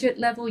undergraduate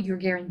level, you're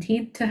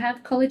guaranteed to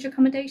have college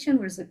accommodation,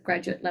 whereas at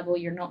graduate level,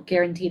 you're not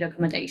guaranteed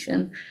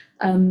accommodation.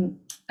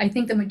 I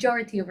think the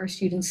majority of our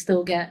students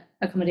still get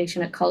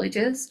accommodation at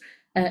colleges.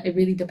 It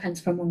really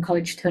depends from one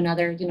college to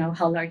another, you know,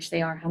 how large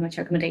they are, how much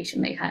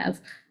accommodation they have.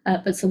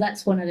 But so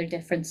that's one other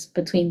difference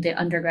between the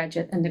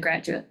undergraduate and the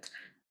graduate.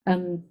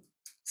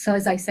 So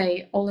as I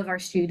say, all of our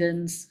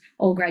students,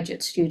 all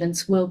graduate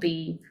students will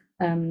be,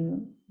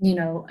 you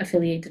know,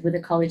 affiliated with a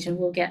college and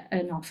will get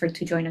an offer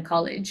to join a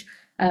college,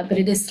 but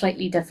it is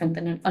slightly different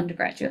than an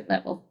undergraduate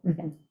level.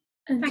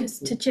 And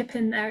just to chip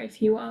in there,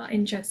 if you are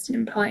interested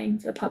in applying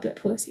for the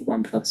public policy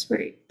 1+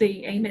 route,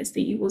 the aim is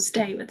that you will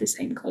stay with the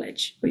same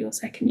college for your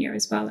second year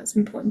as well. It's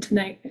important to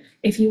note.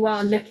 If you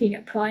are looking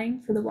at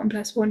applying for the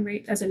 1+1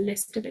 route, there's a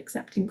list of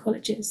accepting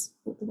colleges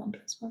for the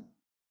 1+1.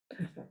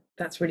 Perfect.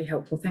 That's really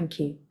helpful. Thank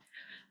you.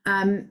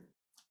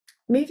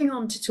 Moving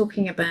on to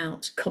talking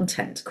about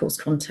content, course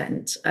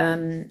content,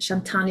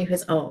 Shantanu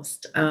has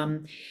asked,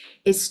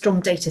 is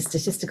strong data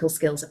statistical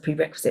skills a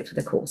prerequisite for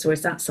the course, or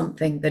is that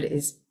something that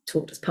is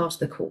taught as part of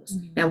the course?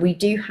 Now, we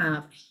do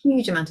have a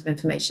huge amount of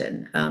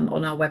information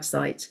on our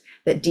website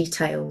that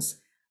details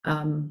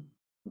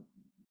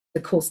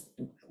the course,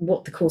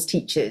 what the course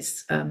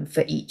teaches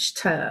for each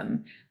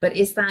term, but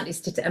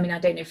I mean, I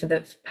don't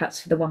know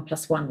perhaps for the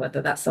 1+1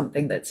 whether that's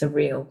something that's a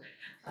real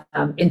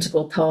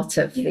integral part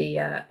of the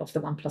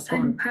 1+1.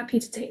 I'm happy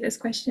to take this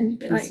question.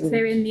 So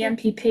in the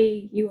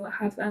MPP, you will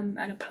have an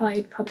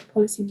applied public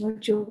policy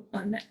module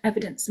on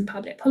evidence and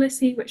public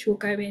policy, which will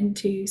go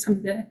into some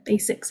of the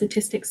basic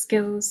statistics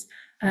skills.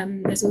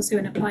 There's also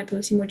an applied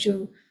policy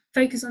module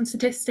focused on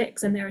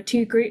statistics, and there are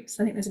two groups.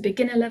 I think there's a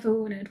beginner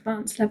level and an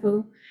advanced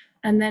level.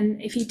 And then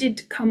if you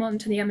did come on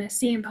to the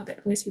MSc in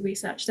public policy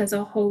research, there's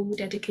a whole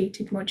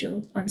dedicated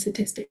module on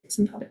statistics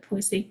and public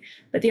policy.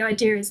 But the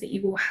idea is that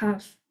you will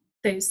have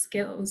those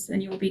skills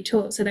and you will be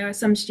taught. So there are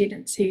some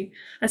students who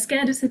are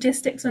scared of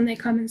statistics when they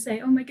come and say,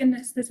 oh my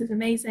goodness, this is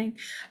amazing,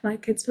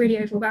 like it's really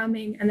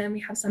overwhelming. And then we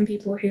have some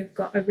people who have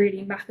got a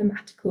really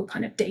mathematical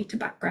kind of data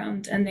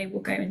background, and they will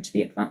go into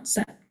the advanced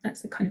set.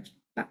 That's the kind of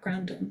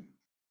background on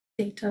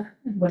data.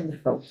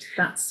 Wonderful.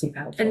 That's super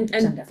helpful.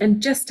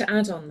 And just to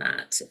add on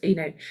that, you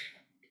know,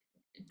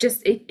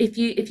 just if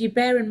you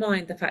bear in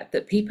mind the fact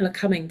that people are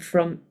coming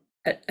from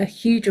a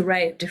huge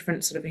array of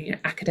different sort of, you know,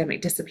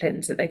 academic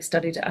disciplines that they've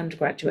studied at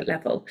undergraduate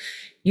level,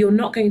 you're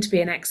not going to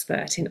be an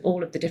expert in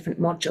all of the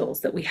different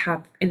modules that we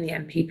have in the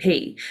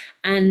MPP.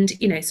 And,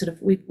 you know, sort of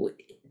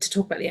to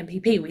talk about the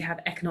MPP, we have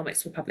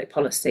economics for public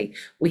policy.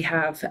 We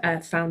have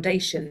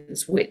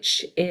foundations,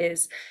 which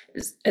is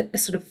a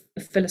sort of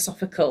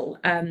philosophical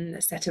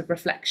set of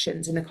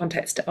reflections in the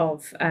context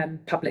of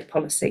public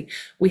policy.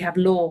 We have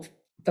law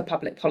for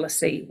public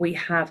policy. We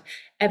have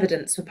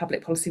evidence for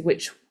public policy,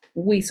 which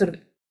we sort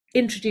of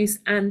introduce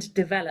and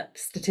develop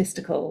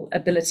statistical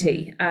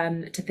ability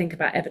to think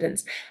about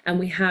evidence. And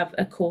we have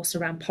a course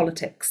around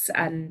politics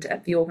and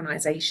the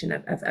organisation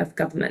of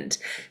government.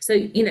 So,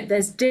 you know,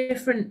 there's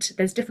different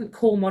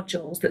core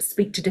modules that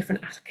speak to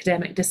different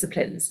academic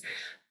disciplines,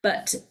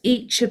 but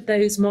each of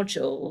those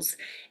modules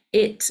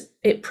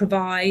it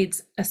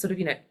provides a sort of,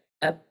 you know,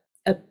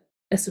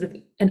 a sort of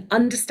an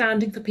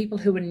understanding for people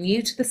who are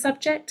new to the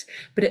subject,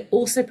 but it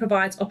also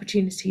provides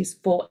opportunities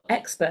for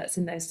experts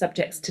in those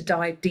subjects to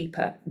dive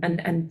deeper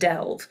and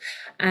delve.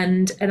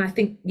 And I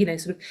think, you know,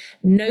 sort of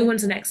no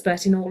one's an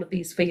expert in all of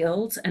these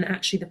fields, and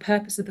actually the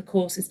purpose of the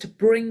course is to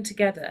bring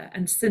together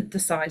and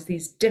synthesize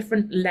these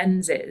different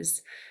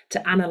lenses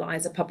to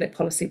analyze a public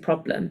policy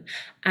problem,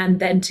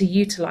 and then to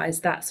utilize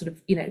that sort of,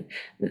 you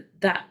know,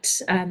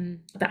 that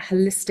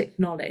holistic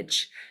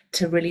knowledge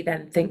to really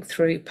then think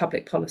through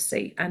public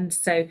policy. And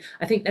so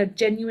I think there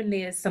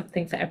genuinely is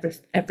something for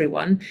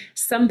everyone.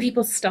 Some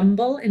people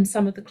stumble in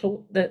some of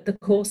the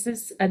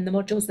courses and the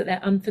modules that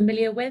they're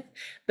unfamiliar with,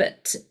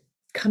 but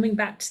coming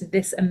back to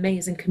this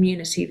amazing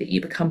community that you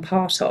become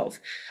part of.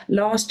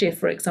 Last year,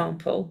 for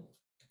example,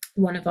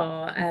 one of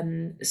our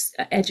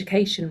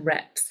education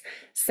reps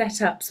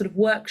set up sort of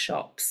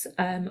workshops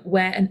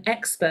where an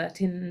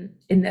expert in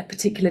their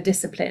particular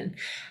discipline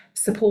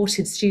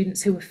supported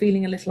students who were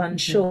feeling a little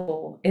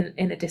unsure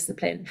in a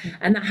discipline,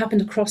 and that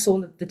happened across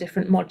all of the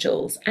different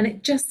modules. And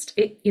it just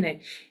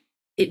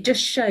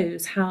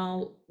shows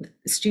how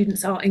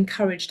students are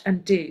encouraged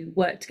and do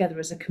work together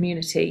as a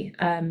community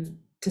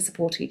to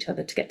support each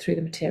other to get through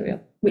the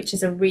material, which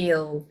is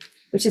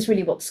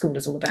really what the school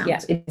is all about.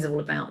 Yeah. It is all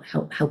about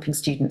helping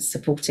students,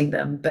 supporting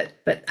them,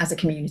 but as a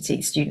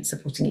community, students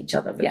supporting each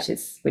other, which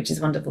is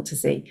wonderful to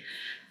see.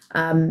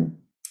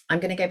 I'm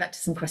going to go back to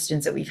some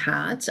questions that we've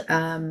had,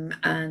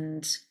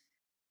 and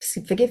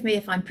forgive me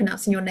if I'm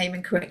pronouncing your name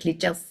incorrectly.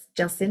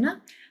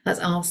 Jelsina has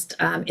asked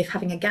if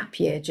having a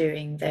gap year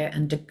during their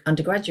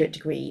undergraduate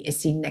degree is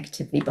seen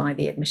negatively by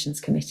the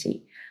admissions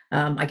committee.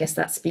 I guess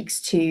that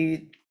speaks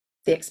to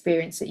the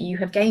experience that you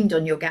have gained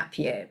on your gap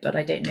year, but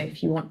I don't know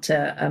if you want to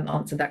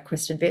answer that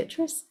question,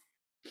 Beatrice.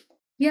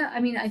 Yeah, I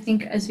mean, I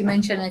think, as you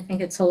mentioned, I think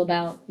it's all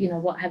about, you know,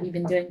 what have you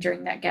been doing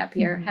during that gap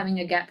year? Having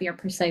a gap year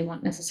per se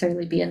won't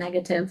necessarily be a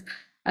negative.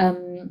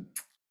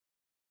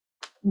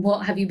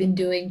 What have you been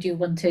doing? Do you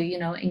want to, you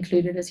know,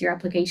 include it as your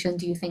application?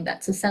 Do you think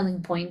that's a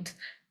selling point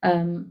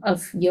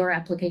of your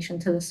application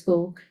to the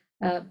school?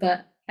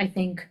 But I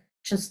think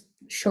just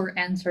short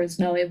answer is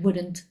no, it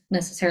wouldn't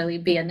necessarily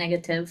be a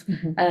negative.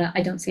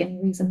 I don't see any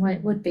reason why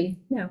it would be.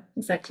 No,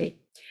 exactly.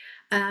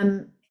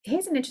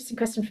 Here's an interesting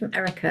question from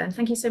Erica, and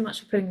thank you so much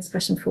for putting this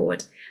question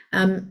forward.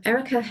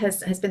 Erica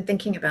has been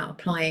thinking about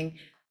applying,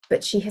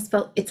 but she has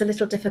felt it's a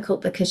little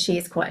difficult because she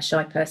is quite a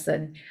shy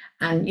person.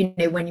 And, you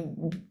know,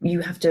 when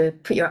you have to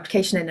put your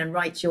application in and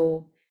write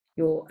your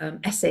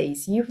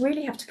essays, you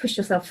really have to push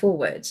yourself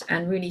forward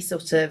and really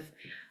sort of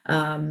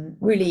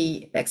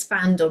really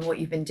expand on what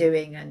you've been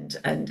doing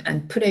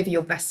and put over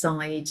your best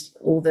side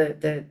all the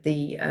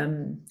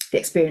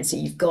experience that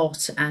you've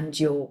got and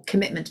your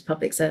commitment to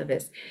public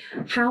service.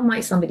 How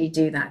might somebody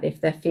do that if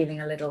they're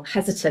feeling a little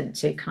hesitant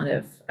to kind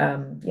of,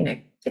 you know,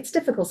 it's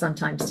difficult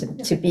sometimes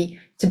to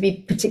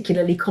be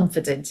particularly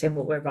confident in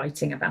what we're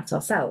writing about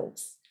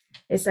ourselves.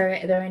 Are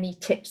there any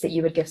tips that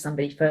you would give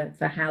somebody for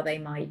how they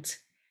might,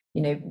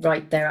 you know,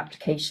 write their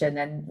application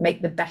and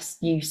make the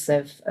best use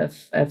of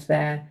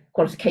their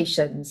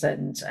qualifications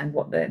and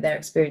what their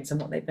experience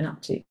and what they've been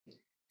up to?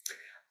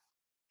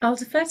 I'll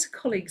defer to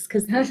colleagues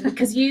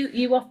because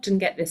you often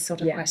get this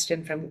sort of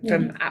question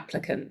from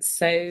applicants.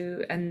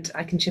 So, and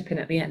I can chip in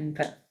at the end,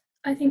 but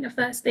I think the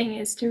first thing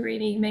is to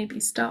really maybe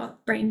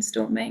start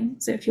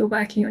brainstorming. So if you're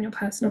working on your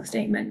personal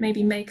statement,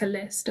 maybe make a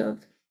list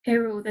of,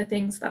 here are all the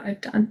things that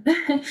I've done.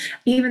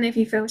 Even if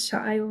you feel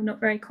shy or not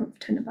very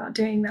confident about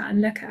doing that,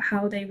 and look at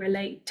how they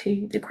relate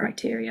to the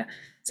criteria.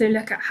 So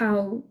look at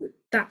how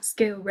that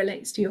skill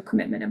relates to your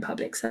commitment in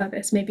public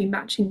service, maybe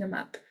matching them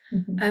up.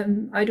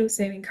 I'd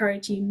also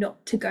encourage you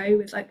not to go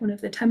with like one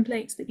of the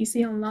templates that you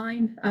see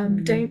online.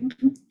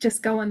 Don't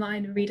just go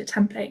online and read a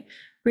template.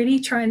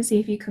 Really try and see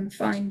if you can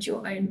find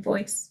your own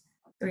voice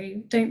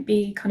through. Don't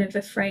be kind of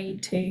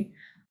afraid to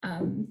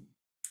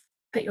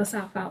put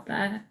yourself out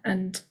there.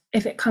 And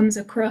if it comes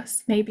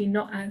across maybe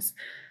not as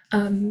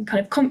kind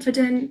of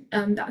confident,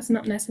 that's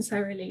not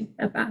necessarily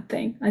a bad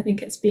thing. I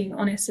think it's being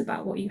honest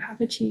about what you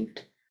have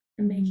achieved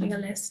and making a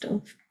list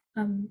of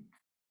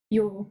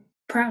your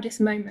proudest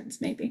moments,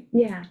 maybe.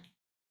 Yeah,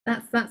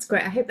 that's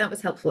great. I hope that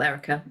was helpful,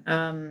 Erica.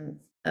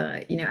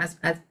 You know, as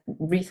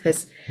Ruth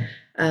has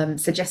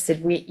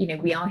suggested,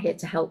 we are here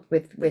to help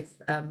with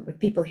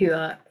people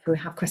who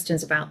have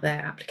questions about their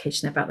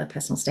application, about their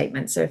personal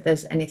statement. So if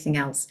there's anything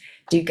else,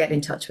 do get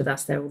in touch with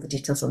us. There are all the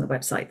details on the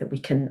website that we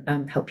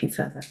can help you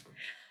further.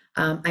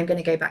 I'm going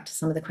to go back to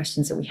some of the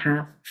questions that we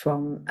have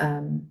from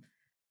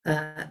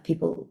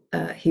people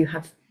who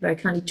have very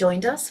kindly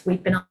joined us.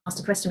 We've been asked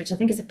a question which I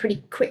think is a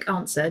pretty quick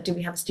answer. Do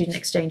we have a student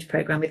exchange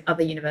program with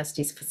other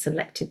universities for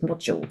selected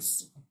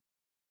modules?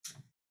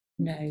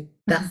 No.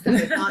 That's the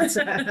quick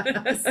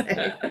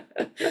answer.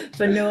 So,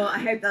 for Noor, I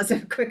hope that's a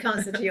quick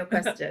answer to your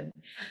question.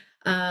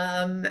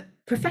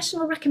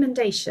 Professional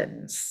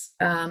recommendations.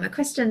 A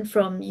question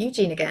from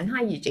Eugene again.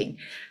 Hi, Eugene.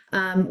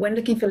 When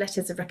looking for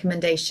letters of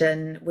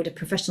recommendation, would a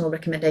professional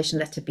recommendation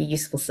letter be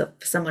useful for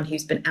someone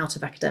who's been out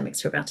of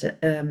academics for about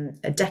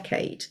a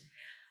decade?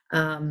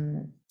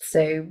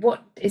 So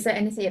what is there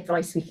any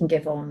advice we can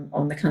give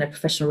on the kind of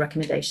professional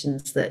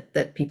recommendations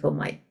that people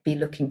might be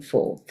looking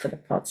for the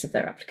parts of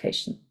their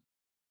application?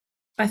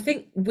 I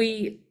think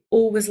we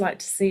always like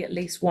to see at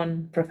least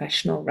one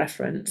professional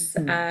reference.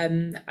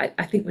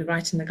 I think we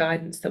write in the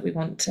guidance that we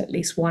want at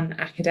least one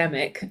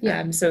academic.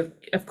 So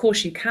of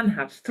course you can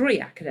have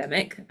 3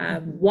 academic.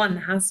 One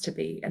has to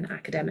be an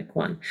academic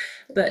one,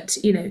 but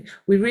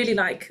we really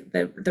like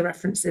the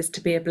references to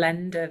be a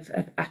blend of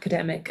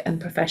academic and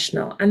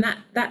professional, and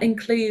that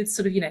includes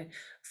sort of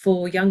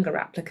for younger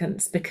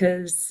applicants,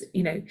 because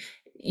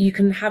you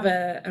can have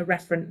a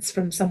reference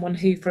from someone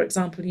who, for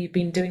example, you've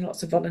been doing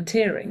lots of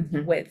volunteering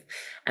with.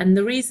 And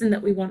the reason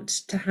that we want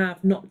to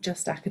have not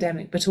just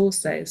academic, but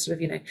also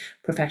sort of,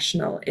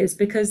 professional, is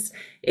because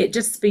it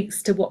just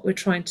speaks to what we're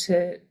trying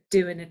to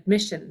do in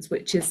admissions,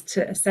 which is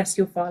to assess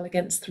your file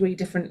against 3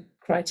 different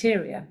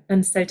criteria.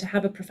 And so to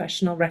have a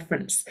professional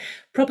reference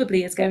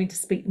probably is going to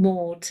speak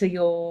more to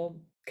your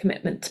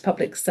commitment to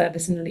public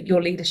service and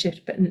your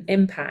leadership and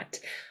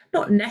impact.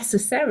 Not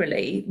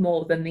necessarily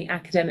more than the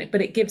academic, but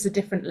it gives a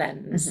different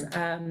lens.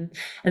 And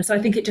so I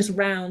think it just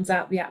rounds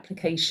out the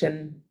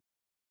application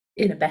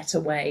in a better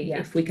way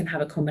if we can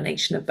have a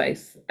combination of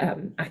both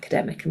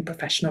academic and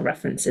professional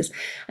references.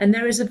 And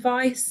there is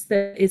advice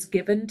that is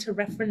given to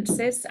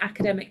references,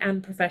 academic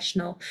and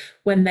professional,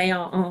 when they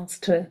are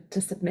asked to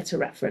submit a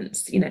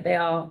reference. They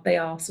are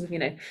sort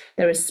of,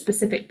 there are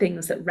specific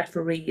things that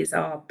referees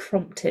are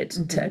prompted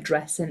to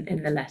address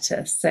in the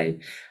letter. So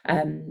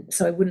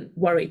I wouldn't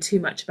worry too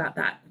much about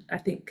that. I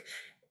think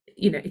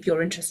if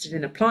you're interested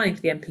in applying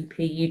for the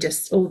MPP,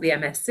 or the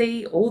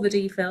MSc or the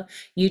DPhil,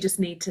 you just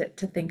need to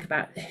think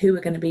about who are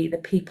going to be the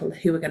people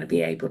who are going to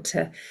be able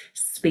to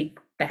speak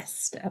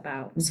best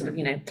about sort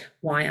of,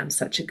 why I'm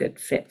such a good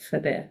fit for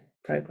the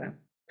programme.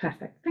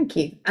 Perfect, thank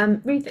you.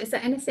 Ruth, is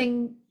there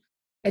anything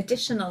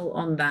additional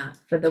on that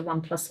for the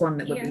 1+1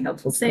 that would be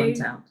helpful to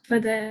point out? For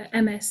the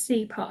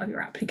MSc part of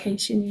your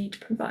application, you need to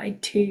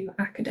provide 2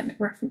 academic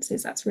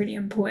references. That's really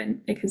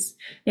important because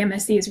the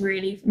MSc is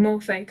really more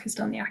focused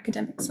on the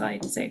academic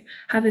side. So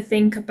have a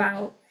think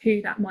about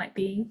who that might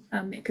be.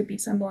 It could be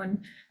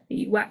someone that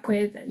you work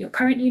with at your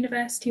current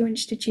university or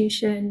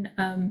institution.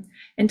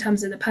 In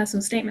terms of the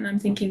personal statement, I'm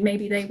thinking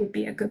maybe they would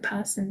be a good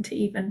person to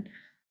even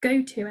go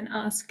to and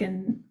ask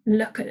and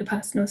look at the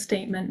personal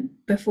statement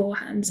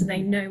beforehand, so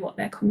they know what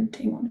they're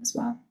commenting on as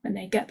well. When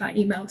they get that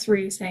email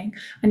through saying,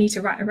 I need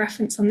to write a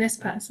reference on this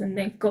person,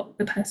 they've got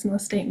the personal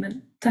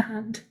statement to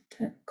hand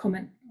to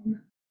comment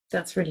on.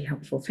 That's really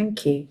helpful,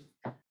 thank you.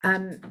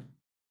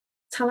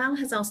 Talal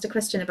has asked a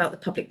question about the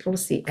public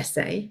policy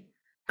essay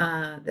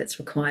that's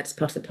required as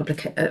part of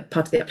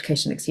the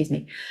application,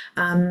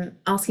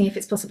 asking if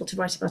it's possible to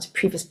write about a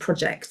previous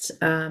project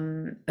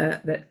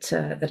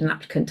that an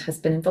applicant has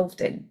been involved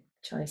in,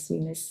 which I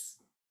assume is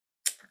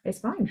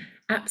fine.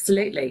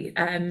 Absolutely.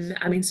 I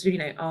mean, sort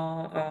of,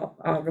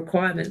 our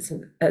requirements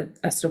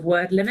are sort of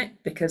word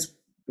limit, because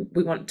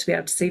we want to be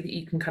able to see that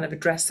you can kind of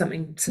address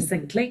something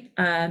succinctly.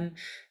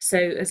 So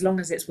as long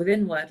as it's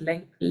within word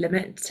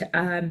limit,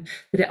 that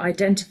it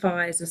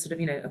identifies a sort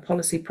of, a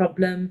policy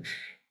problem,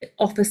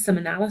 offers some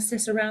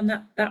analysis around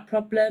that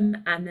problem,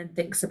 and then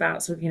thinks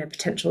about sort of,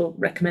 potential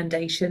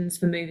recommendations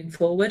for moving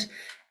forward.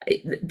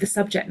 The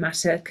subject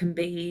matter can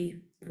be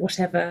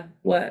whatever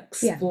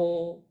works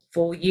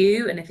for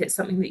you, and if it's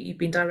something that you've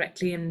been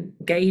directly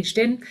engaged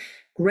in,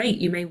 great,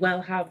 you may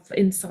well have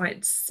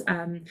insights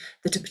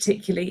that are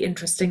particularly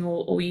interesting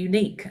or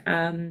unique.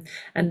 And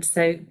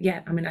so,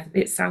 I mean,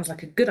 it sounds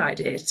like a good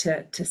idea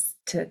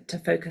to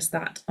focus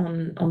that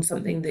on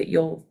something that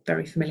you're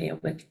very familiar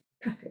with.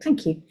 Perfect,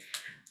 thank you.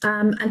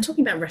 And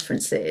talking about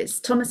references,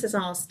 Thomas has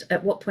asked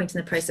at what point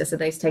in the process are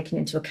those taken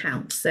into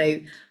account? So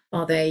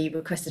are they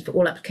requested for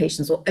all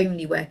applications or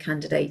only where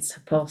candidates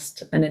have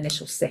passed an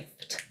initial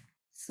sift?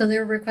 So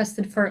they're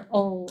requested for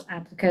all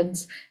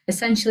applicants.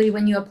 Essentially,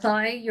 when you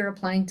apply, you're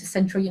applying to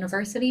Central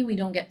University. We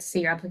don't get to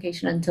see your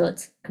application until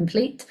it's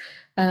complete.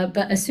 But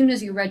as soon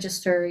as you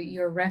register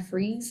your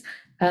referees,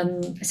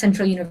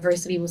 Central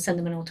University will send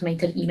them an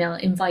automated email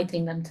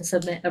inviting them to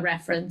submit a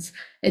reference.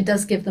 It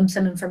does give them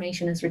some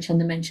information, as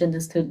Richenda mentioned,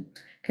 as to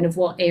kind of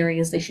what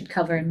areas they should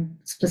cover and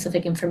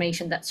specific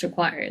information that's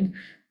required.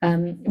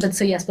 But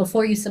so yes,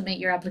 before you submit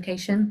your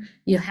application,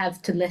 you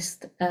have to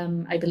list,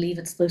 I believe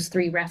it's those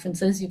 3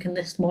 references. You can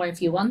list more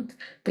if you want,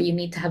 but you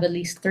need to have at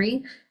least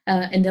 3,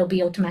 and they'll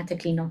be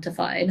automatically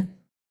notified.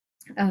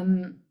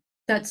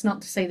 That's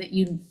not to say that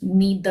you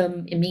need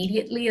them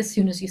immediately as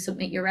soon as you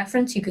submit your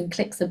reference. You can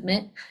click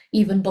submit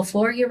even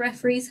before your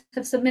referees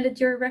have submitted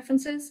your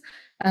references.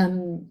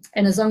 And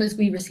as long as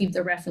we receive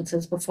the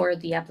references before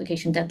the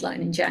application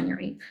deadline in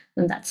January,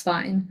 then that's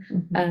fine.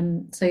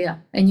 So yeah,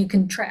 and you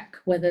can track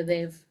whether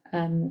they've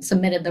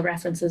submitted the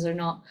references or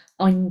not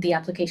on the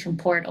application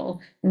portal.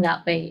 And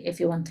that way,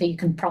 if you want to, you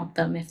can prompt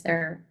them if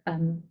they're,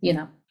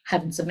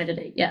 haven't submitted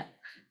it yet.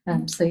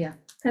 So yeah.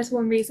 there's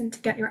one reason to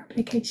get your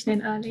application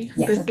in early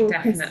Yes, before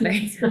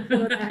definitely. Christmas,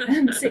 before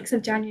the 6th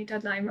of January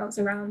deadline rolls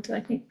around,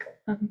 I think,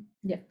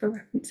 for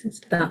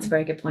references. That's a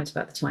very good point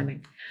about the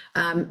timing.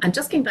 And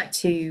just going back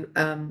to,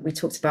 we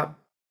talked about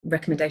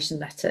recommendation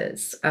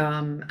letters,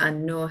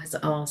 and Noor has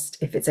asked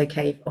if it's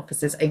okay if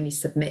officers only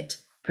submit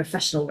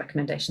professional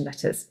recommendation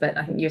letters, but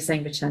I think you were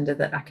saying, Richenda,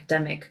 that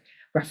academic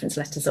reference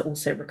letters are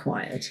also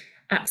required.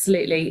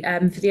 Absolutely.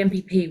 For the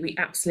MPP, we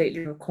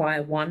absolutely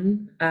require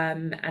one,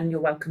 and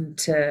you're welcome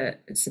to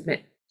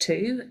submit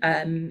two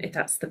if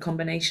that's the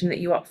combination that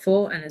you opt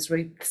for. And as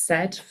Ruth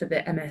said, for the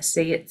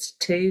MSc, it's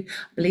two.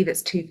 I believe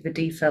it's two for the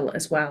DPhil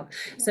as well.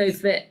 Yes. So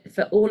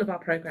for all of our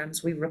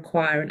programs, we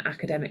require an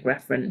academic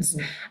reference.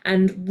 Mm-hmm.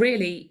 And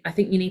really, I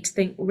think you need to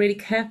think really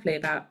carefully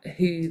about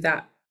who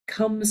that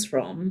comes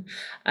from.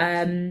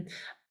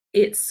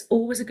 It's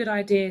always a good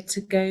idea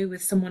to go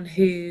with someone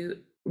who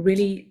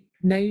really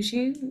knows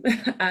you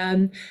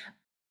and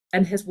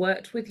has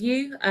worked with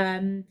you,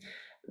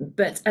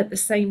 but at the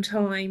same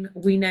time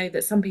we know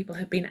that some people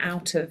have been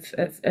out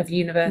of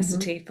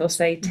university for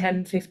say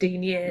 10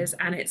 15 years,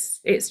 and it's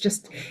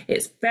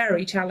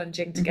very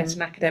challenging to get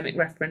an academic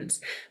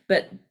reference,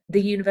 but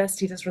the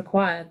university does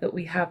require that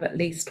we have at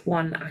least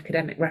one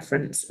academic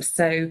reference.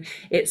 So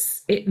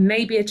it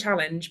may be a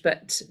challenge,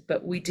 but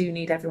we do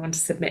need everyone to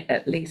submit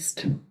at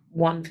least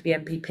one for the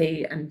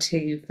MPP and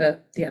two for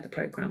the other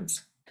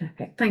programs.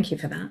 Perfect, thank you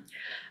for that.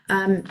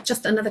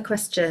 Just another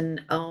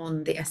question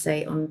on the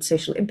essay on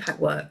social impact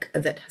work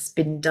that has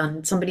been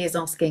done. Somebody is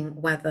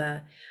asking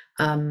whether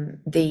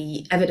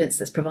the evidence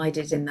that's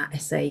provided in that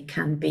essay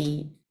can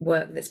be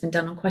work that's been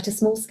done on quite a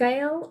small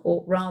scale,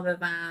 or rather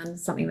than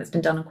something that's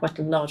been done on quite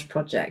a large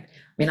project. I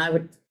mean,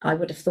 I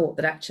would have thought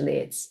that actually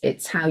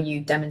it's how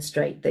you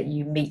demonstrate that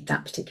you meet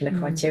that particular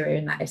criteria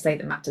in that essay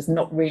that matters,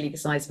 not really the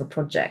size of a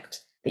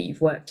project that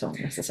you've worked on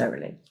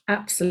necessarily.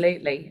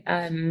 Absolutely.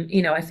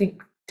 I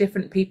think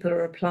different people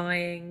are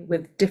applying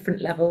with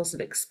different levels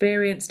of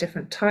experience,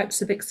 different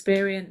types of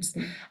experience,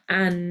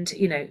 and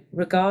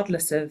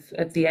regardless of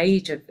the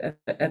age of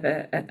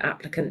an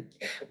applicant,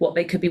 what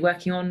they could be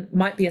working on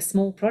might be a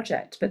small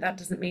project, but that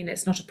doesn't mean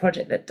it's not a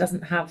project that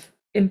doesn't have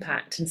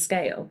impact and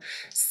scale.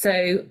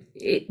 So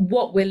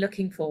what we're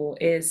looking for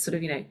is sort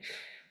of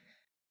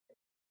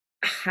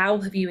how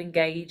have you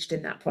engaged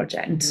in that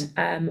project?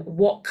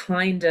 What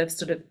kind of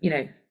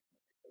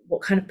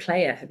what kind of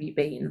player have you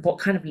been? What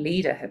kind of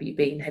leader have you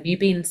been? Have you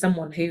been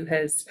someone who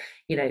has,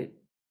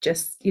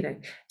 just,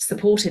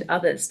 supported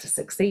others to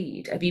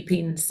succeed? Have you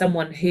been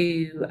someone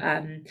who,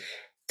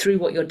 through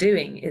what you're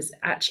doing, is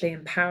actually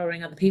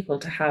empowering other people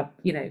to have,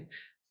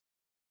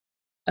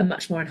 a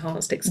much more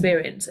enhanced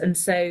experience? And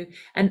so,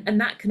 and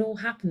that can all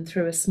happen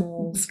through a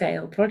small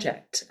scale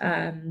project.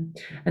 And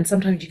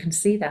sometimes you can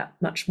see that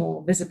much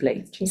more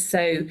visibly.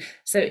 So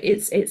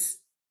it's,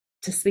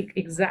 to speak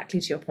exactly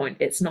to your point,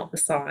 it's not the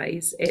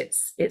size,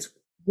 it's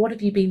what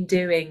have you been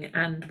doing,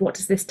 and what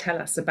does this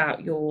tell us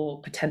about your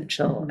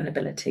potential and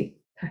ability?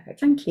 Perfect,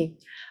 thank you.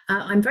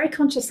 I'm very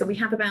conscious that we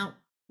have about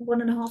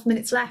 1.5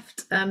 minutes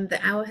left. The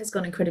hour has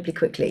gone incredibly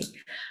quickly.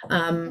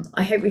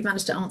 I hope we've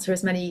managed to answer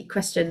as many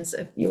questions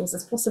of yours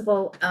as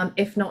possible.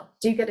 If not,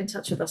 do get in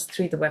touch with us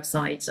through the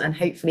website, and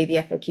hopefully the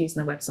FAQs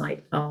on the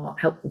website are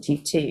helpful to you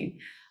too.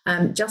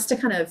 Just to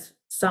kind of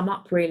sum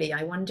up, really,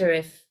 I wonder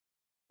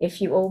if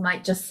you all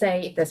might just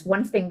say if there's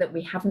one thing that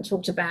we haven't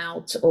talked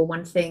about, or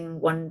one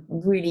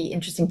really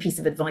interesting piece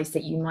of advice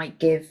that you might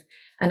give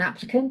an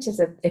applicant,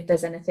 if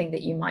there's anything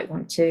that you might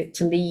want to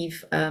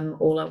leave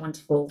all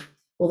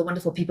the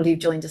wonderful people who've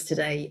joined us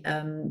today,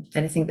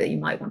 anything that you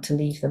might want to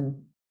leave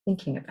them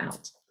thinking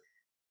about.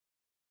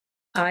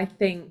 I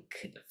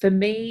think for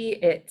me,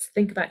 it's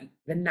think about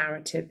the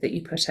narrative that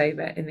you put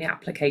over in the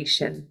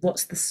application.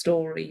 What's the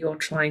story you're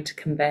trying to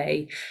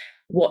convey?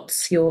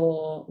 What's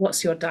your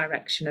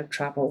direction of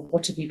travel?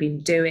 What have you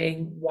been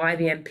doing? Why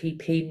the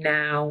MPP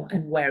now?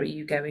 And where are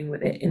you going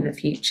with it in the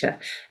future?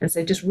 And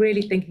so just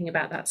really thinking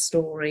about that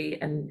story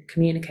and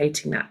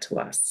communicating that to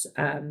us.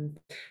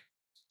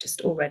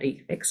 Just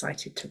already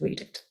excited to read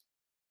it.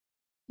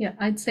 Yeah,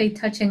 I'd say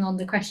touching on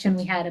the question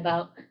we had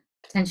about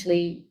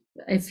potentially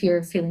if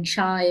you're feeling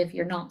shy, if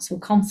you're not so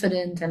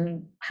confident,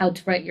 and how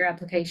to write your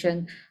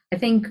application, I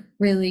think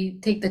really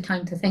take the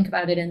time to think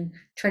about it and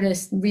try to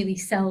really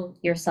sell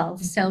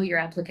yourself, sell your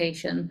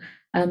application.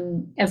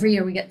 Every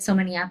year we get so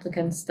many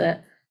applicants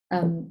that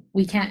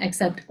we can't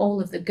accept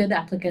all of the good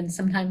applicants.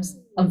 Sometimes,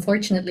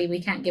 unfortunately,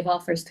 we can't give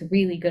offers to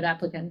really good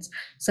applicants.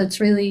 So it's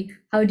really,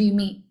 how do you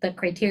meet the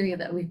criteria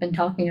that we've been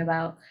talking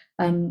about?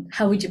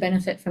 How would you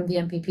benefit from the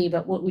MPP,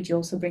 but what would you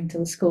also bring to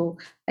the school?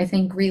 I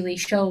think really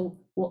show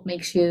what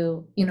makes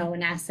you,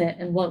 an asset,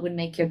 and what would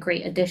make you a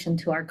great addition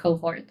to our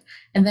cohort.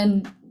 And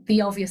then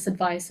the obvious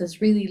advice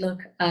is really look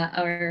at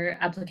our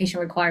application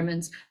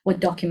requirements, what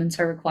documents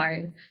are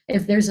required.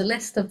 If there's a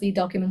list of the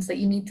documents that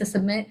you need to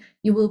submit,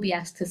 you will be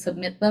asked to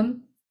submit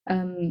them.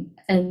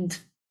 And,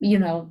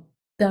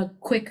 the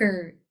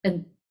quicker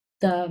and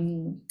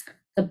the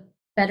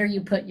better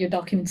you put your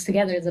documents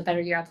together, the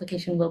better your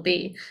application will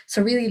be.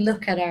 So really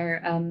look at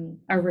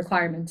our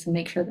requirements and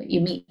make sure that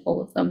you meet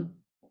all of them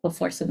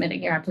before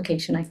submitting your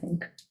application, I think.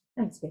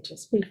 Thanks,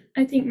 Beatrice.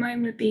 I think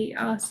mine would be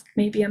ask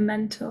maybe a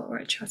mentor or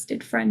a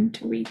trusted friend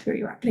to read through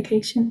your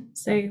application.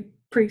 So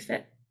proof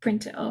it,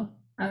 print it off.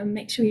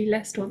 Make sure you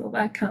list all the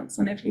word counts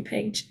on every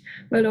page.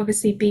 We'll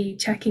obviously be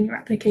checking your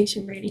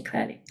application really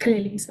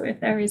clearly. So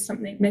if there is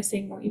something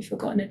missing or you've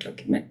forgotten a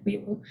document, we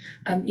will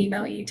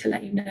email you to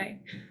let you know.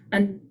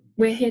 And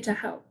we're here to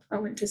help. I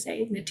want to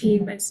say the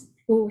team is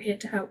all here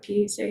to help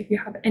you. So if you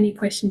have any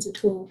questions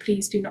at all,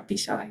 please do not be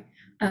shy.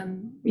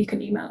 You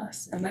can email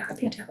us and we're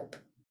happy to help.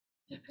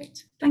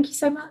 Perfect. Thank you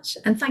so much.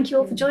 And thank you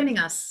all for joining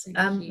us.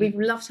 Thank you. We've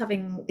loved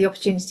having the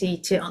opportunity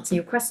to answer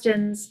your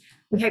questions.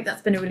 We hope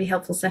that's been a really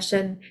helpful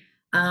session.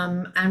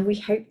 And we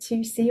hope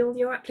to see all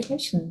your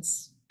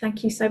applications.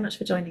 Thank you so much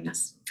for joining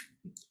us.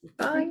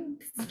 Bye.